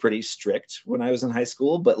parents were pretty strict when I was in high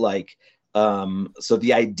school, but so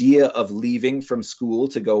the idea of leaving from school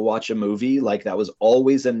to go watch a movie, that was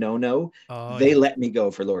always a no-no. They let me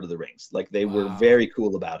go for Lord of the Rings. They were very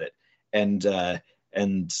cool about it. And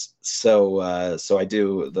so I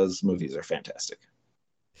do. Those movies are fantastic.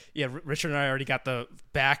 Yeah, Richard and I already got the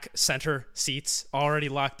back center seats already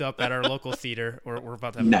locked up at our local theater. We're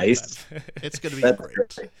about to have nice. It's going to be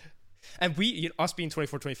great. And us being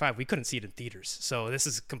 24, 25, we couldn't see it in theaters. So this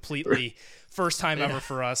is completely first time ever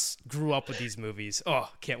for us. Grew up with these movies. Oh,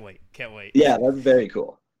 can't wait. Yeah, that's very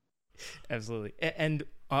cool. Absolutely. And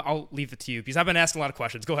I'll leave it to you because I've been asking a lot of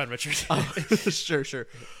questions. Go ahead, Richard. Sure.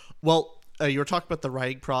 Well, you were talking about the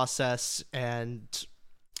writing process, and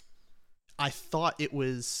I thought it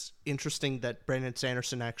was interesting that Brandon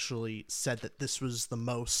Sanderson actually said that this was the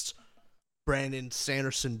most Brandon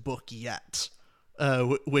Sanderson book yet.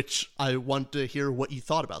 Which I want to hear what you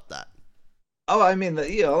thought about that. Oh, I mean,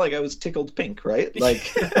 I was tickled pink, right? That's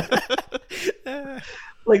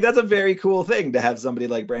a very cool thing to have somebody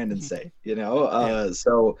like Brandon say, because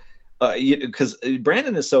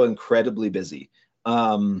Brandon is so incredibly busy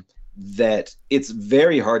that it's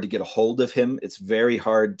very hard to get a hold of him. It's very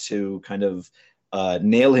hard to kind of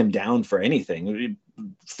nail him down for anything,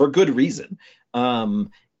 for good reason.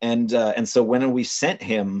 And so when we sent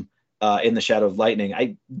him In the Shadow of Lightning,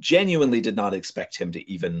 I genuinely did not expect him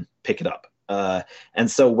to even pick it up. And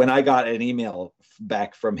so when I got an email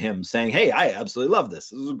back from him saying, "Hey, I absolutely love this.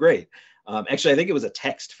 This was great." Actually, I think it was a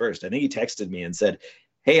text first. I think he texted me and said,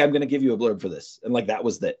 "Hey, I'm going to give you a blurb for this." And that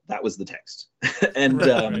was the text. and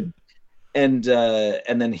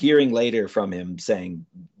and then hearing later from him saying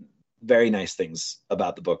very nice things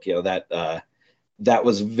about the book, that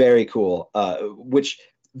was very cool. Which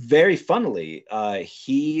very funnily,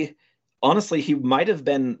 he might have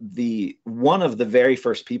been one of the very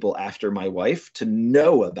first people after my wife to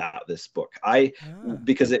know about this book.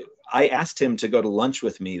 Because I asked him to go to lunch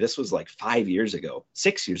with me. This was 6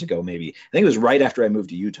 years ago, maybe. I think it was right after I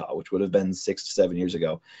moved to Utah, which would have been 6 to 7 years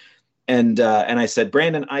ago. And I said,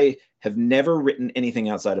 "Brandon, I have never written anything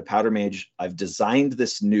outside of Powder Mage. I've designed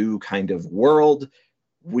this new kind of world.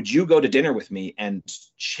 Would you go to dinner with me and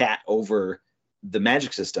chat over the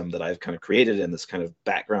magic system that I've kind of created and this kind of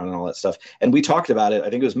background and all that stuff?" And we talked about it. I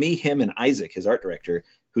think it was me, him, and Isaac, his art director,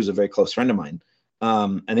 who's a very close friend of mine.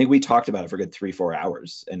 I think we talked about it for a good 3-4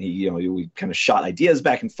 hours, and we kind of shot ideas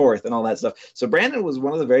back and forth and all that stuff. So Brandon was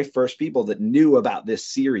one of the very first people that knew about this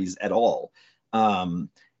series at all. And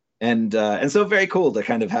so very cool to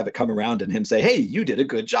kind of have it come around and him say, "Hey, you did a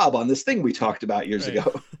good job on this thing we talked about years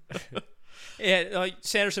ago." Yeah,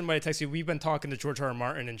 Sanderson might have texted you. We've been talking to George R.R.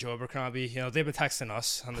 Martin and Joe Abercrombie. They've been texting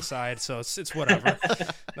us on the side, so it's whatever.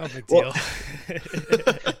 No big deal.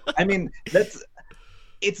 I mean,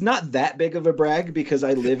 it's not that big of a brag because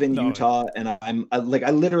I live in Utah, and I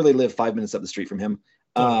literally live 5 minutes up the street from him.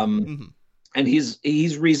 And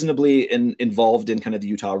he's reasonably involved in kind of the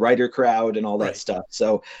Utah writer crowd and all that stuff.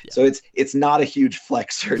 So it's not a huge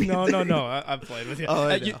flex or anything. No. I'm playing with you.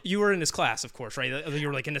 You were in his class, of course, right? You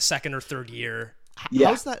were in the second or third year.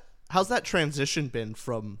 Yeah. How's that transition been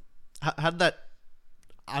from? How did that?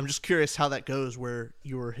 I'm just curious how that goes. Where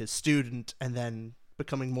you were his student and then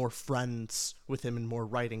becoming more friends with him and more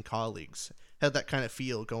writing colleagues. How'd that kind of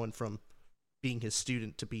feel going from being his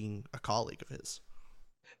student to being a colleague of his?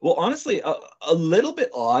 Well, honestly, a little bit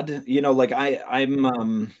odd.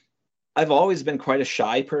 I've always been quite a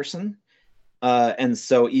shy person, and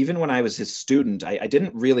so even when I was his student, I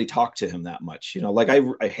didn't really talk to him that much.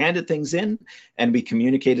 I handed things in, and we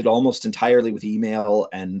communicated almost entirely with email.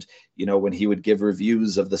 And when he would give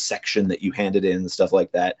reviews of the section that you handed in and stuff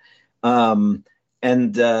like that. But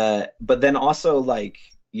then also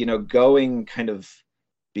going kind of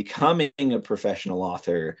becoming a professional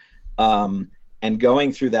author. And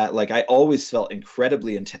going through that, I always felt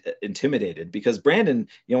incredibly intimidated because Brandon,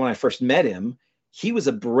 when I first met him, he was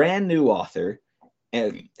a brand new author,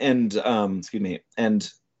 and he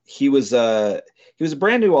was a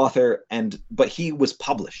brand new author, but he was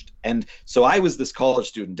published, and so I was this college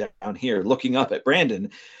student down here looking up at Brandon,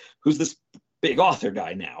 who's this big author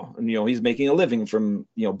guy now? And, he's making a living from,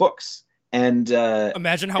 books. And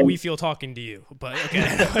imagine how we feel talking to you, but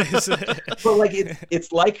okay. But like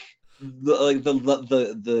it's like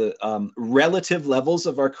the relative levels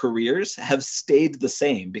of our careers have stayed the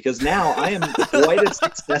same, because now I am quite a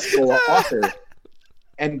successful author,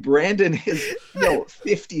 and Brandon is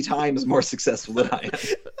 50 times more successful than I am.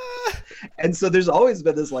 And so there's always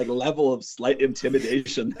been this like level of slight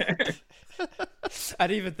intimidation there. I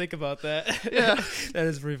didn't even think about that. Yeah. That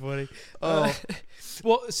is pretty funny.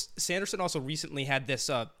 Well, Sanderson also recently had this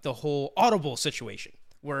the whole Audible situation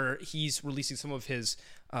where he's releasing some of his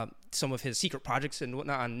secret projects and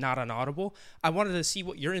whatnot not on Audible. I wanted to see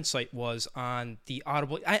what your insight was on the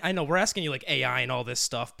Audible. I know we're asking you like AI and all this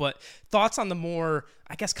stuff, but thoughts on the more,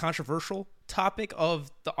 I guess, controversial topic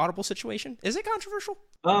of the Audible situation? Is it controversial?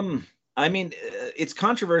 I mean, it's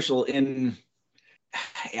controversial in.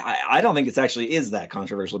 I don't think it's actually is that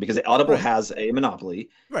controversial, because Audible has a monopoly,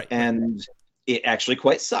 right? And it actually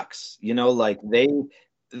quite sucks. Like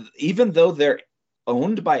even though they're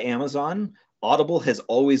owned by Amazon, Audible has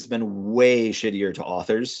always been way shittier to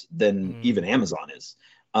authors than even Amazon is.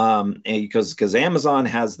 And because Amazon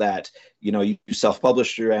has that, you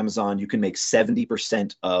self-publish through Amazon, you can make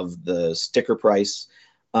 70% of the sticker price.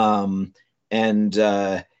 And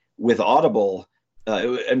with Audible,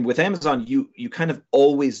 and with Amazon, you kind of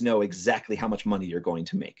always know exactly how much money you're going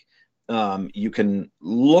to make. You can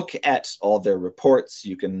look at all their reports.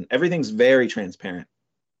 Everything's very transparent.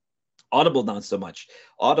 Audible, not so much.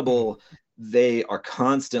 Audible, they are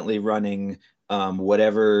constantly running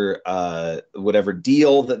whatever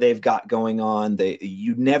deal that they've got going on.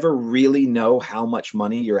 You never really know how much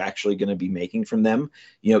money you're actually going to be making from them.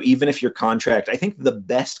 Even if your contract, I think the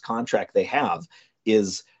best contract they have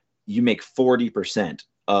is you make 40%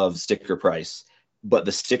 of sticker price, but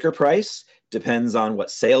the sticker price depends on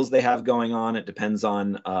what sales they have going on. It depends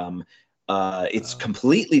on it's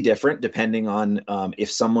completely different depending on if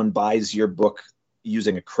someone buys your book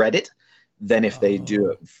using a credit than if they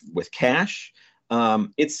do it with cash.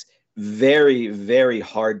 It's very, very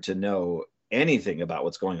hard to know anything about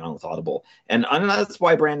what's going on with Audible. And that's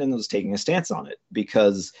why Brandon was taking a stance on it,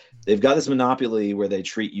 because they've got this monopoly where they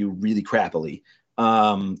treat you really crappily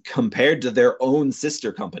compared to their own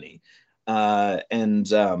sister company. And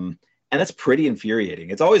that's pretty infuriating.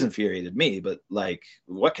 It's always infuriated me, but like,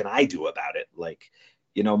 what can I do about it? Like,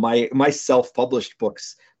 my self-published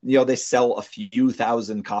books, they sell a few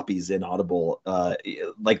thousand copies in Audible.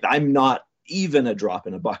 Like, I'm not even a drop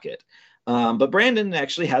in a bucket. But Brandon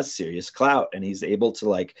actually has serious clout, and he's able to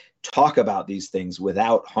like talk about these things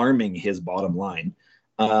without harming his bottom line.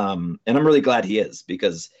 And I'm really glad he is,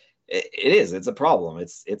 because it's a problem.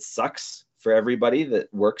 It sucks for everybody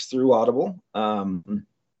that works through Audible,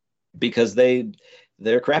 because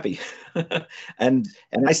they're crappy. and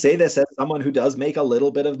I say this as someone who does make a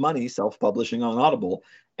little bit of money self-publishing on Audible,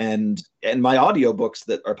 and my audiobooks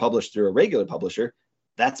that are published through a regular publisher,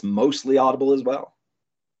 that's mostly Audible as well.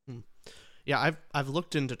 Yeah, I've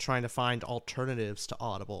looked into trying to find alternatives to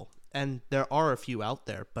Audible, and there are a few out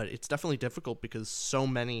there, but it's definitely difficult because so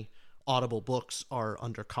many Audible books are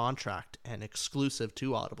under contract and exclusive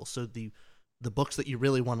to Audible. So the books that you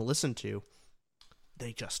really want to listen to,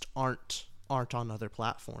 they just aren't on other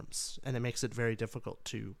platforms, and it makes it very difficult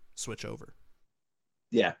to switch over.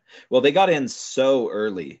 Yeah. Well, they got in so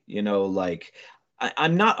early, like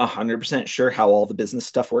I'm not 100% sure how all the business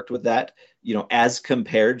stuff worked with that, as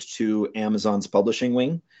compared to Amazon's publishing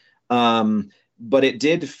wing. But it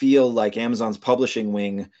did feel like Amazon's publishing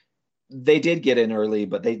wing, they did get in early,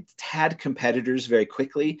 but they had competitors very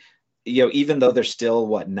quickly, even though they're still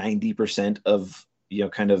 90% of,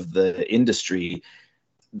 kind of the industry,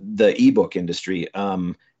 the ebook industry.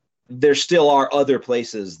 There still are other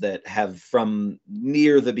places that have, from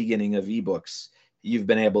near the beginning of ebooks, you've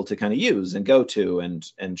been able to kind of use and go to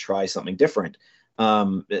and try something different.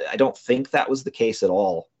 I don't think that was the case at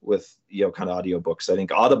all with, kind of audiobooks. I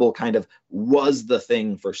think Audible kind of was the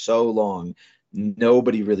thing for so long.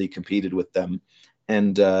 Nobody really competed with them.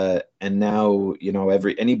 And now,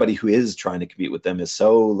 anybody who is trying to compete with them is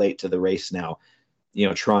so late to the race now.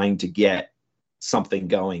 Trying to get something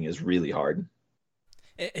going is really hard.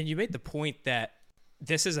 And you made the point that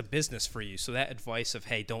this is a business for you. So that advice of,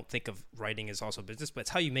 hey, don't think of writing as also business, but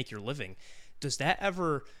it's how you make your living. Does that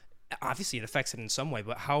ever, obviously it affects it in some way,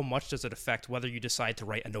 but how much does it affect whether you decide to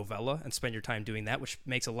write a novella and spend your time doing that, which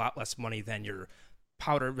makes a lot less money than your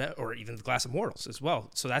powder or even the Glass of Mortals as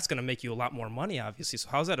well. So that's going to make you a lot more money, obviously. So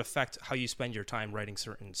how does that affect how you spend your time writing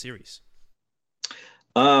certain series?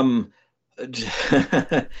 I'll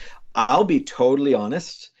be totally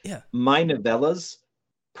honest. Yeah. My novellas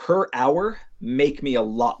per hour make me a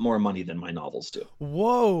lot more money than my novels do.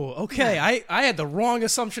 Whoa. Okay. I had the wrong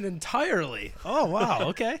assumption entirely. Oh, wow.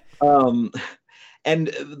 Okay. And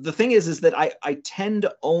the thing is that I tend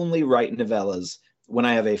to only write novellas when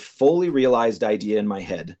I have a fully realized idea in my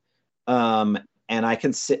head. And I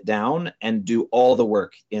can sit down and do all the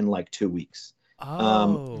work in like 2 weeks.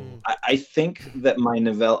 Oh. I think that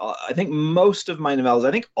I think most of my novellas,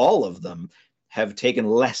 I think all of them have taken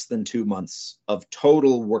less than 2 months of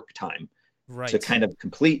total work time to kind of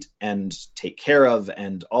complete and take care of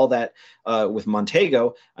and all that. With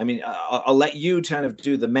Montego, I mean, I'll let you kind of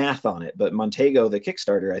do the math on it, but Montego, the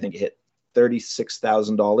Kickstarter, I think hit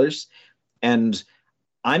 $36,000. And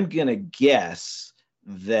I'm going to guess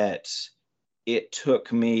that it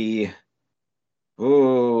took me,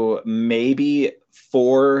 maybe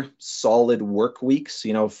 4 solid work weeks,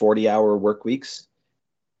 40-hour work weeks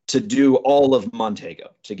to do all of Montego,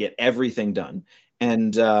 to get everything done.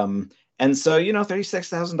 And so,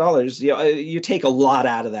 $36,000, you take a lot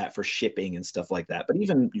out of that for shipping and stuff like that. But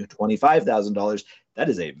even $25,000, that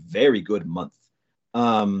is a very good month.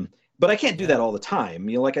 But I can't do that all the time.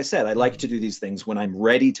 Like I said, I like to do these things when I'm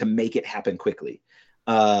ready to make it happen quickly.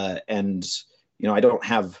 And I don't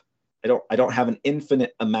have an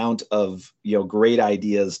infinite amount of great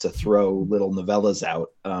ideas to throw little novellas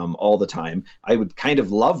out all the time. I would kind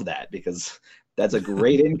of love that because that's a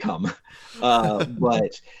great income.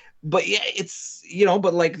 But yeah, it's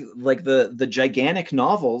but like the gigantic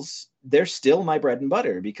novels, they're still my bread and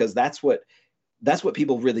butter because that's what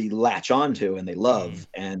people really latch onto and they love.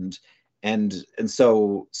 And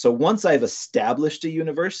so once I've established a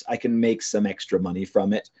universe, I can make some extra money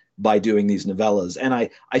from it by doing these novellas, and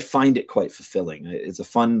I find it quite fulfilling. It's a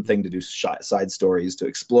fun thing to do side stories, to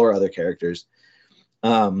explore other characters.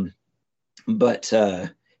 But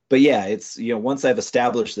yeah, it's once I've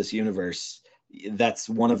established this universe, that's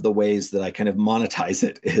one of the ways that I kind of monetize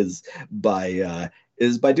it is by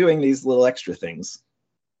doing these little extra things.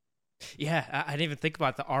 Yeah, I didn't even think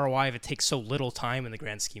about the ROI if it takes so little time in the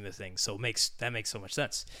grand scheme of things. So that makes so much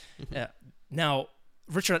sense. Now,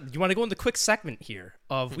 Richard, you want to go into the quick segment here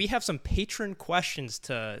of we have some patron questions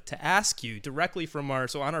to ask you directly from on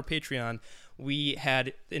our Patreon. We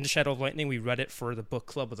had In the Shadow of Lightning. We read it for the book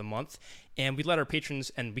club of the month, and we let our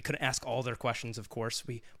patrons, and we couldn't ask all their questions, of course.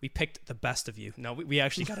 We picked the best of you. No, we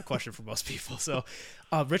actually got a question for most people. So,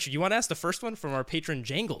 Richard, you want to ask the first one from our patron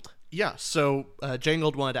Jangled? Yeah. So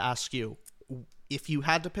Jangled wanted to ask you, if you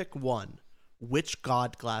had to pick one, which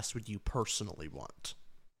god glass would you personally want?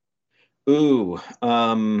 Ooh,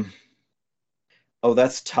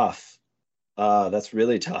 that's tough. That's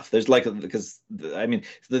really tough. There's because I mean,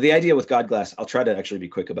 the idea with God Glass, I'll try to actually be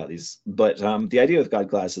quick about these, but the idea with God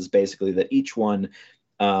Glass is basically that each one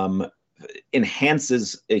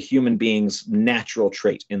enhances a human being's natural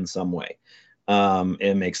trait in some way.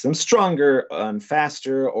 It makes them stronger and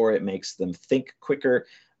faster, or it makes them think quicker.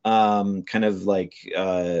 Kind of like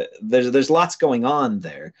there's lots going on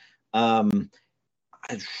there.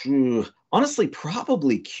 Honestly,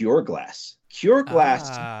 probably Cure Glass. Cure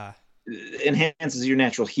Glass enhances your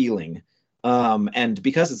natural healing. And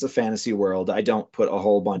because it's a fantasy world, I don't put a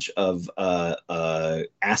whole bunch of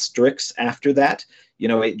asterisks after that.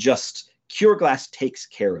 It just Cure Glass takes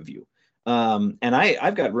care of you. And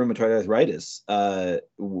I've got rheumatoid arthritis,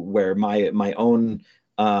 where my own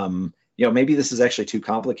maybe this is actually too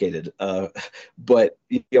complicated, but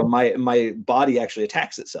my body actually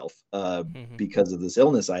attacks itself because of this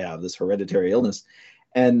illness I have, this hereditary illness,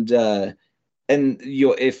 and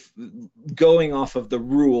if going off of the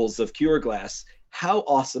rules of Cure Glass, how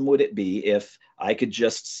awesome would it be if I could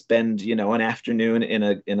just spend an afternoon in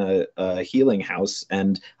a healing house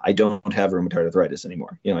and I don't have rheumatoid arthritis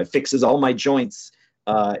anymore? It fixes all my joints,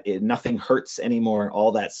 nothing hurts anymore,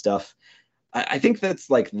 all that stuff. I think that's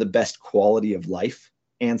like the best quality of life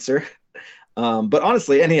answer. But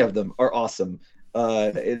honestly, any of them are awesome.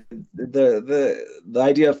 The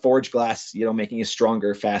idea of Forge Glass, making you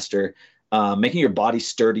stronger, faster, making your body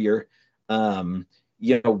sturdier.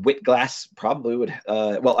 Wit Glass probably would.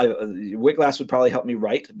 Wit Glass would probably help me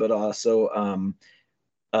write, but also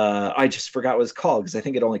I just forgot what it's called because I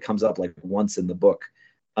think it only comes up like once in the book.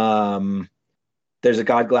 There's a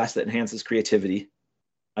God Glass that enhances creativity.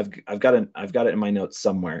 I've got it in my notes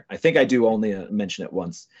somewhere. I think I do only mention it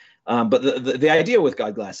once. But the idea with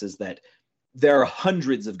God Glass is that there are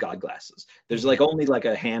hundreds of God Glasses. There's only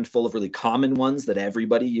a handful of really common ones that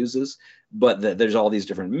everybody uses, but there's all these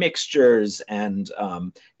different mixtures, and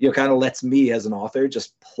kind of lets me as an author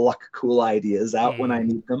just pluck cool ideas out when I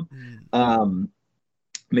need them.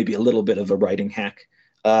 Maybe a little bit of a writing hack.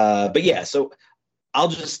 But yeah, so I'll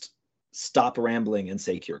just stop rambling and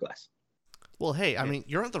say cure glass. Well, hey, I mean,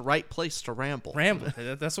 you're in the right place to ramble. Ramble.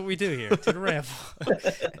 That's what we do here. To the ramble.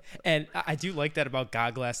 And I do like that about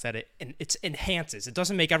God Glass, that it enhances. It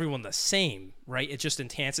doesn't make everyone the same, right? It just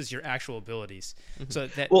enhances your actual abilities. So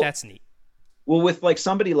that's neat. Well, with like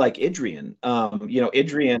somebody like Idrian,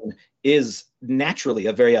 Idrian is naturally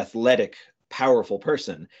a very athletic, powerful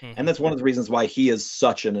person. And that's one of the reasons why he is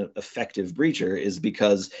such an effective breacher, is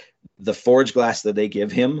because the forge glass that they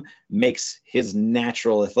give him makes his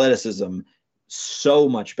natural athleticism so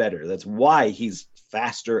much better. That's why he's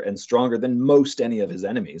faster and stronger than most any of his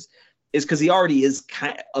enemies, is because he already is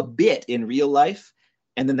a bit in real life,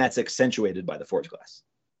 and then that's accentuated by the forge glass.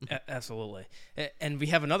 Absolutely. And we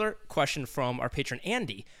have another question from our patron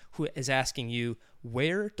Andy, who is asking you,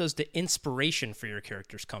 where does the inspiration for your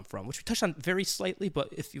characters come from? Which we touched on very slightly, but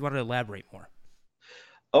if you want to elaborate more.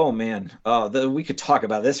 Oh man, we could talk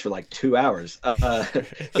about this for like 2 hours.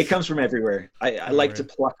 It comes from everywhere. I like to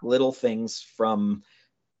pluck little things from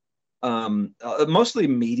mostly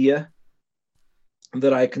media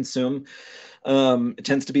that I consume. It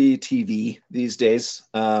tends to be TV these days.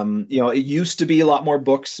 It used to be a lot more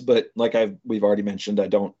books, but like we've already mentioned, I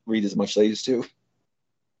don't read as much as I used to.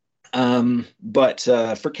 But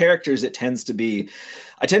for characters, I tend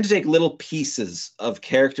to take little pieces of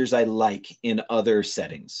characters I like in other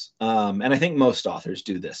settings. And I think most authors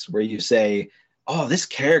do this, where you say, oh, this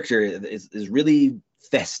character is really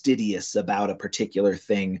fastidious about a particular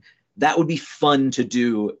thing. That would be fun to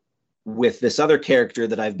do with this other character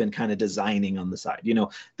that I've been kind of designing on the side.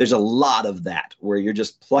 There's a lot of that, where you're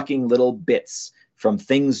just plucking little bits from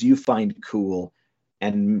things you find cool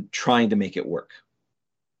and trying to make it work.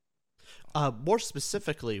 More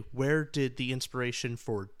specifically, where did the inspiration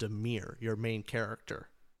for Demir, your main character,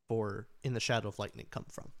 for In the Shadow of Lightning, come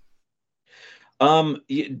from?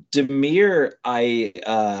 Demir,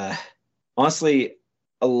 honestly,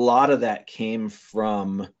 a lot of that came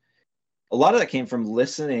from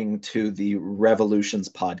listening to the Revolutions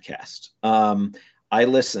podcast.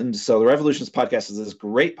 So the Revolutions podcast is this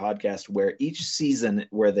great podcast where each season,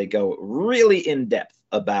 where they go really in depth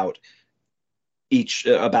about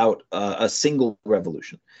a single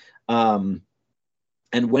revolution. And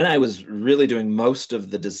when I was really doing most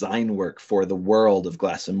of the design work for the world of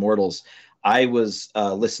Glass Immortals, I was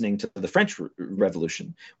listening to the French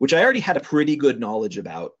Revolution, which I already had a pretty good knowledge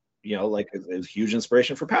about. Like it was huge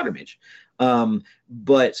inspiration for Powder Mage.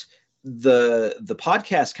 But the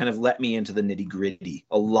podcast kind of let me into the nitty gritty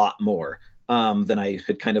a lot more than I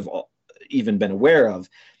had kind of even been aware of.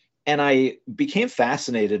 And I became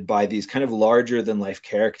fascinated by these kind of larger than life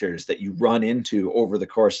characters that you run into over the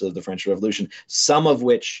course of the French Revolution, some of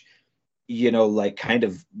which, kind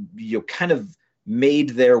of made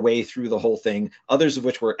their way through the whole thing, others of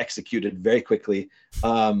which were executed very quickly.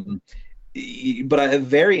 But I'm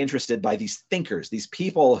very interested by these thinkers, these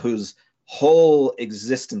people whose whole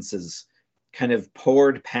existences kind of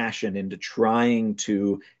poured passion into trying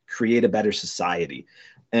to create a better society.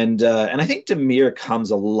 And I think Demir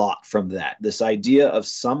comes a lot from that. This idea of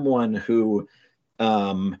someone who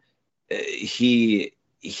he's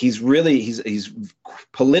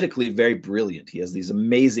politically very brilliant. He has these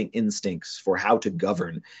amazing instincts for how to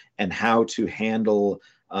govern and how to handle.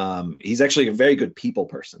 He's actually a very good people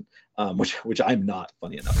person, which I'm not,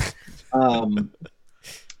 funny enough.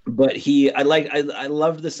 But I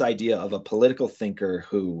loved this idea of a political thinker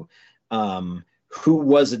who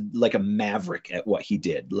was like a maverick at what he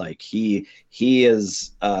did. Like he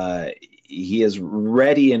is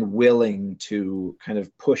ready and willing to kind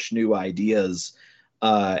of push new ideas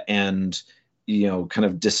and kind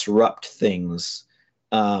of disrupt things.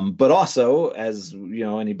 But also, as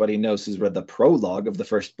anybody knows who's read the prologue of the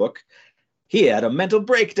first book, he had a mental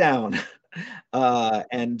breakdown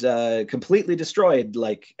and completely destroyed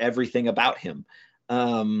like everything about him.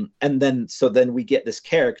 And then we get this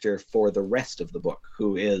character for the rest of the book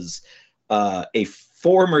who is a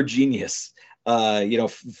former genius,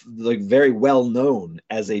 like very well known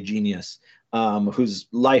as a genius, whose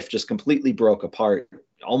life just completely broke apart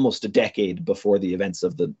almost a decade before the events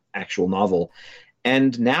of the actual novel.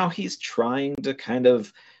 And now he's trying to kind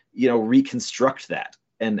of, reconstruct that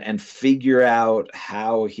and figure out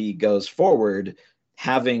how he goes forward,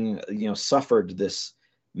 having, suffered this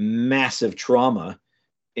massive trauma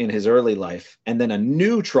in his early life, and then a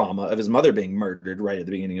new trauma of his mother being murdered right at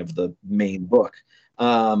the beginning of the main book.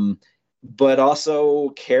 But also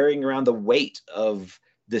carrying around the weight of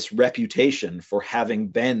this reputation for having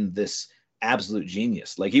been this absolute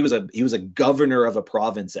genius. Like he was a governor of a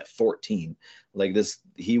province at 14. Like this,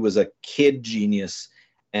 he was a kid genius,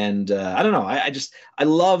 And I don't know. I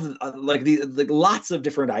love like the lots of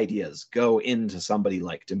different ideas go into somebody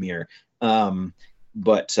like Demir,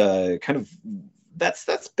 but kind of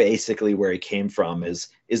that's basically where he came from. Is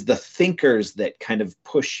the thinkers that kind of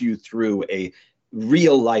push you through a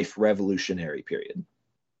real life revolutionary period.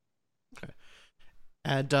 Okay,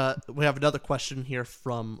 and we have another question here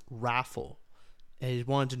from Raffle. And he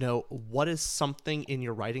wanted to know, what is something in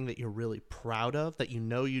your writing that you're really proud of, that you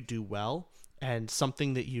know you do well, and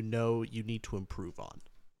something that you know you need to improve on?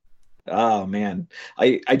 Oh man,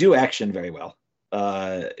 I do action very well,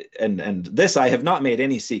 and this I have not made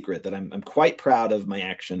any secret that I'm quite proud of my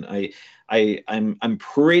action. I'm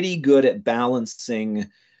pretty good at balancing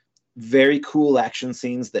very cool action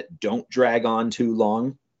scenes that don't drag on too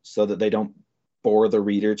long, so that they don't bore the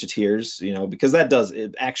reader to tears, because that does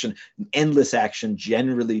action. Endless action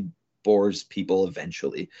generally bores people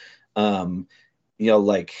eventually.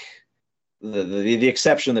 Like the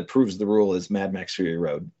exception that proves the rule is Mad Max Fury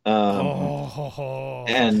Road.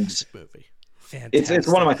 And movie. It's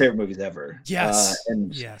one of my favorite movies ever. Yes.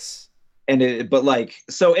 But like,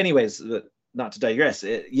 so anyways, not to digress.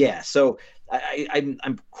 So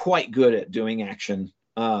I'm quite good at doing action.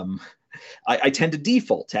 I tend to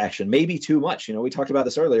default to action, maybe too much. We talked about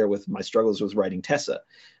this earlier with my struggles with writing Tessa.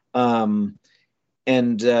 The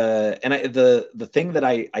thing that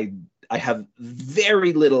I have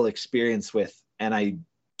very little experience with, and I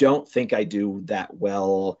don't think I do that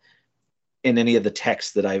well in any of the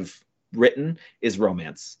texts that I've written, is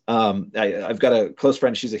romance. I've got a close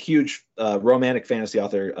friend. She's a huge romantic fantasy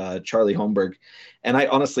author, Charlie Holmberg. And I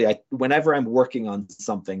honestly, whenever I'm working on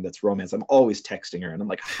something that's romance, I'm always texting her, and I'm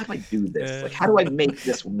like, how do I do this? Like, how do I make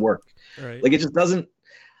this work? Right. Like, it just doesn't.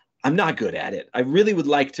 I'm not good at it. I really would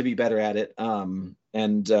like to be better at it. And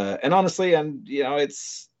honestly,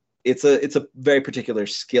 it's a very particular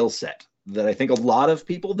skill set that I think a lot of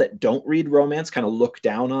people that don't read romance kind of look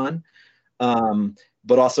down on.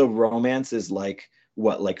 But also romance is like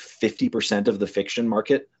 50% of the fiction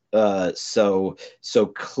market. So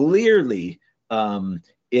clearly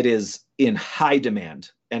it is in high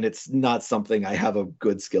demand, and it's not something I have a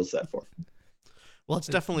good skill set for. Well, it's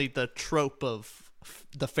definitely the trope of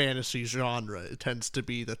the fantasy genre. It tends to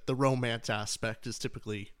be that the romance aspect is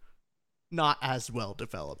typically not as well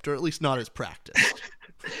developed, or at least not as practiced.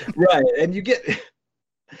 Right. And you get,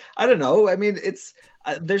 I don't know. I mean, it's,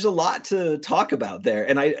 there's a lot to talk about there.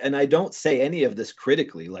 And I don't say any of this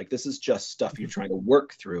critically. Like, this is just stuff you're trying to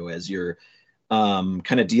work through as you're kind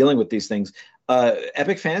of dealing with these things.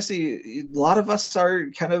 Epic fantasy, a lot of us are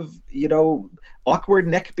kind of, awkward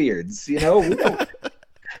neckbeards,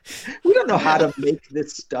 we don't know how to make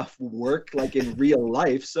this stuff work like in real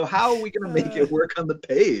life. So how are we going to make it work on the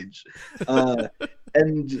page?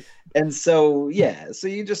 And so, yeah, so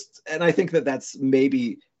you just, and I think that's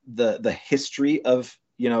maybe the history of,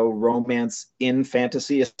 romance in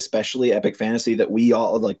fantasy, especially epic fantasy, that we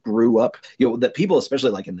all like grew up, that people,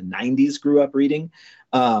 especially like in the 90s, grew up reading.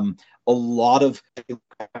 A lot of people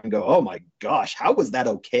go, oh my gosh, how was that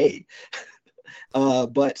okay?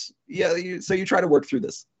 But yeah, so you try to work through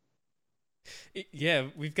this. Yeah,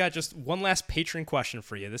 we've got just one last patron question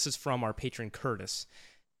for you. This is from our patron Curtis.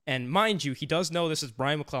 And mind you, he does know this is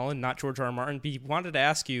Brian McClellan, not George R. R. Martin, but he wanted to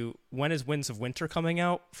ask you, when is Winds of Winter coming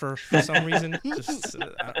out for some reason? Just,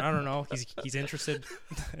 I don't know. He's interested.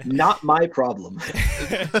 Not my problem.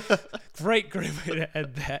 Great way to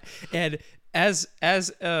end that. And as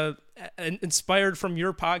inspired from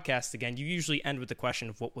your podcast again, you usually end with the question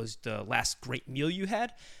of what was the last great meal you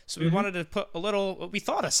had. So we wanted to put we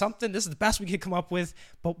thought of something. This is the best we could come up with.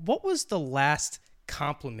 But what was the last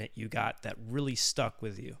compliment you got that really stuck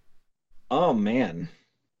with you? Oh man,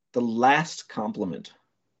 the last compliment.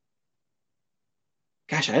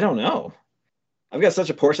 Gosh, I don't know. I've got such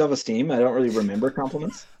a poor self-esteem. I don't really remember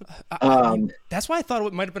compliments. That's why I thought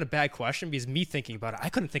it might have been a bad question, because me thinking about it, I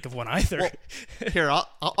couldn't think of one either. Well, here,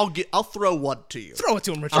 I'll throw one to you. Throw it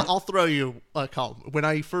to him, Richard. I'll throw you a column. When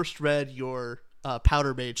I first read your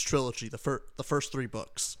Powder Mage trilogy, the first 3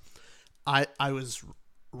 books, I was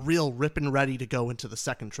real ripping ready to go into the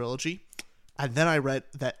second trilogy, and then I read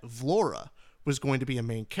that Vlora was going to be a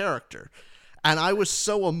main character. And I was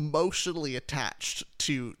so emotionally attached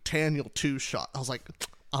to Taniel Two-Shot. I was like,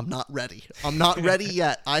 I'm not ready. I'm not ready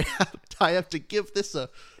yet. I have to give this a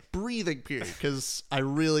breathing period, because I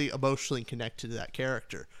really emotionally connected to that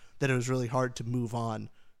character, that it was really hard to move on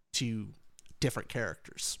to different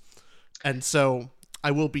characters. And so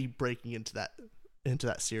I will be breaking into that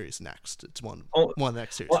series next. It's one of the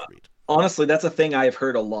next series to read. Honestly, that's a thing I've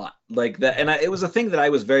heard a lot, like that, and it was a thing that I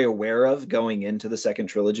was very aware of going into the second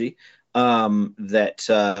trilogy.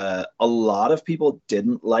 that a lot of people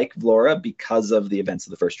didn't like Vlora because of the events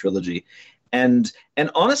of the first trilogy. And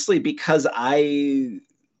honestly, because I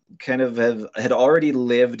kind of had already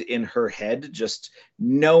lived in her head, just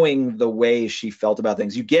knowing the way she felt about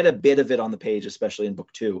things. You get a bit of it on the page, especially in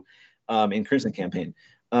book 2, in Crimson Campaign.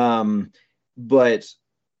 But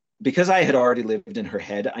because I had already lived in her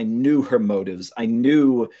head, I knew her motives. I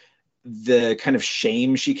knew the kind of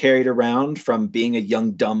shame she carried around from being a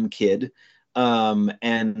young, dumb kid. And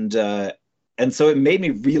so it made me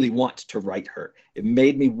really want to write her. It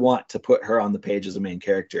made me want to put her on the page as a main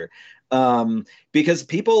character. Because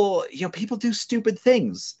people do stupid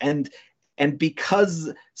things. And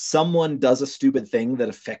because someone does a stupid thing that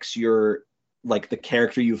affects your, like, the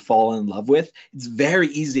character you've fallen in love with, it's very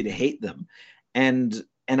easy to hate them. And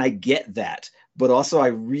I get that. But also I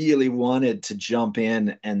really wanted to jump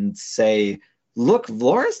in and say, look,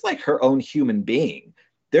 Vlora's like her own human being.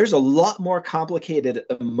 There's a lot more complicated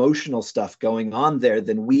emotional stuff going on there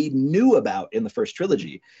than we knew about in the first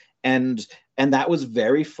trilogy. And that was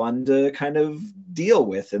very fun to kind of deal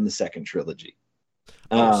with in the second trilogy.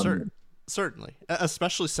 Certainly.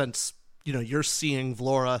 Especially since, you're seeing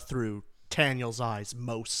Vlora through Taniel's eyes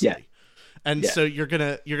mostly. Yeah. And so you're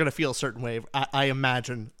gonna feel a certain way. I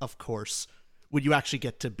imagine, of course, when you actually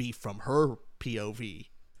get to be from her POV,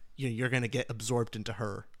 you're gonna get absorbed into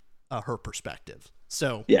her perspective.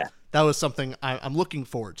 So yeah, that was something I'm looking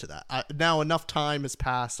forward to. That now enough time has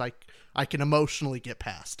passed, I can emotionally get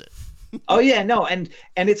past it. Oh yeah, no, and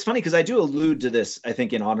it's funny because I do allude to this, I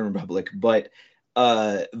think, in Autumn Republic, but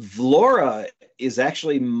Vlora is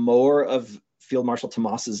actually more of Field Marshal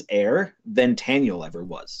Tomas's heir than Taniel ever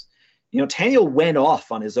was. Taniel went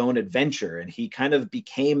off on his own adventure, and he kind of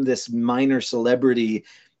became this minor celebrity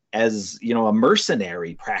as, a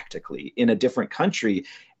mercenary practically in a different country.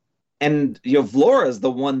 And, Vlora is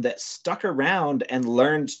the one that stuck around and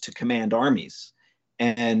learned to command armies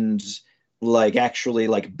and actually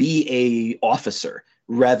be a officer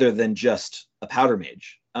rather than just a powder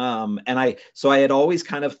mage. So I had always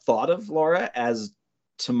kind of thought of Vlora as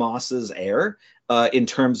Tomas's heir in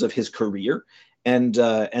terms of his career. And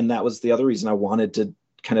that was the other reason I wanted to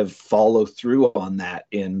kind of follow through on that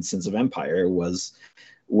in Sins of Empire was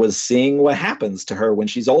seeing what happens to her when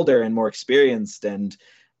she's older and more experienced and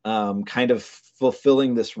kind of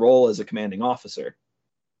fulfilling this role as a commanding officer.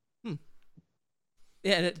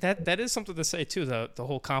 Yeah, that is something to say too. The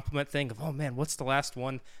whole compliment thing of, oh man, what's the last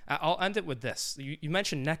one? I'll end it with this. You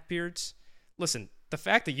mentioned neckbeards. Listen, the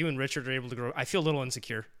fact that you and Richard are able to grow, I feel a little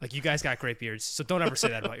insecure. Like, you guys got great beards, so don't ever say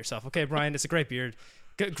that about yourself. Okay, Brian, it's a great beard.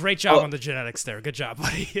 Great job on the genetics there. Good job,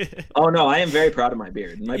 buddy. Oh no, I am very proud of my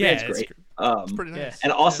beard. My beard's great. It's pretty nice.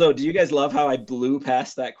 And also, do you guys love how I blew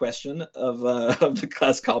past that question of the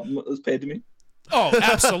class compliment that was paid to me? Oh,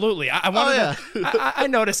 absolutely. I wanted to, I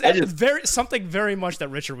noticed something very much that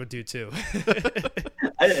Richard would do too.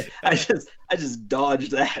 I just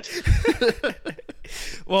dodged that.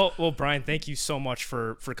 Well, Brian, thank you so much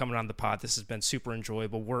for coming on the pod. This has been super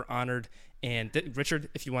enjoyable. We're honored. And Richard,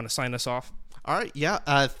 if you want to sign us off. All right.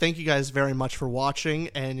 Yeah. Thank you guys very much for watching.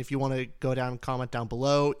 And if you want to go down and comment down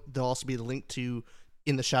below, there'll also be the link to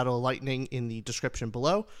In the Shadow of Lightning in the description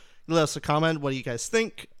below. Let us a comment. What do you guys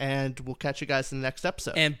think? And we'll catch you guys in the next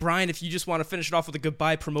episode. And Brian, if you just want to finish it off with a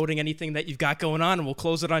goodbye, promoting anything that you've got going on, and we'll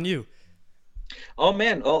close it on you. Oh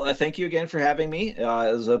man! Well, thank you again for having me. It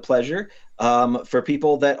was a pleasure. For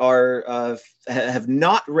people that are have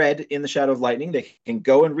not read In the Shadow of Lightning, they can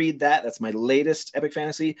go and read that. That's my latest epic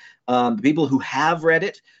fantasy. The people who have read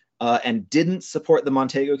it and didn't support the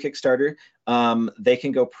Montego Kickstarter, they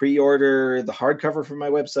can go pre-order the hardcover from my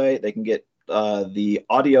website. They can get the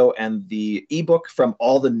audio and the ebook from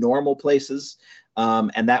all the normal places,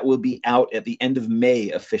 and that will be out at the end of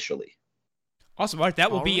May officially. Awesome. All right, that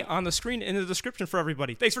will be on the screen in the description for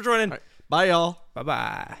everybody. Thanks for joining. Right. Bye, y'all.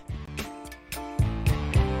 Bye-bye.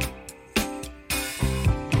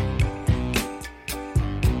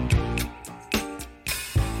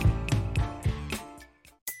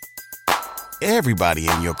 Everybody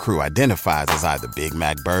in your crew identifies as either Big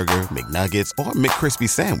Mac Burger, McNuggets, or McCrispy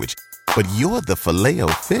Sandwich. But you're the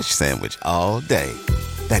Filet-O-Fish Sandwich all day.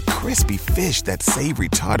 That crispy fish, that savory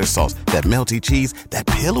tartar sauce, that melty cheese, that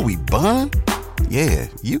pillowy bun. Yeah,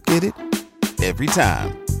 you get it. Every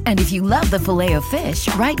time. And if you love the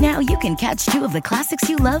Filet-O-Fish, right now you can catch two of the classics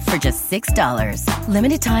you love for just $6.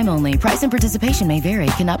 Limited time only. Price and participation may vary.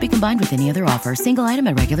 Cannot be combined with any other offer. Single item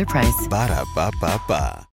at regular price. Ba-da-ba-ba-ba.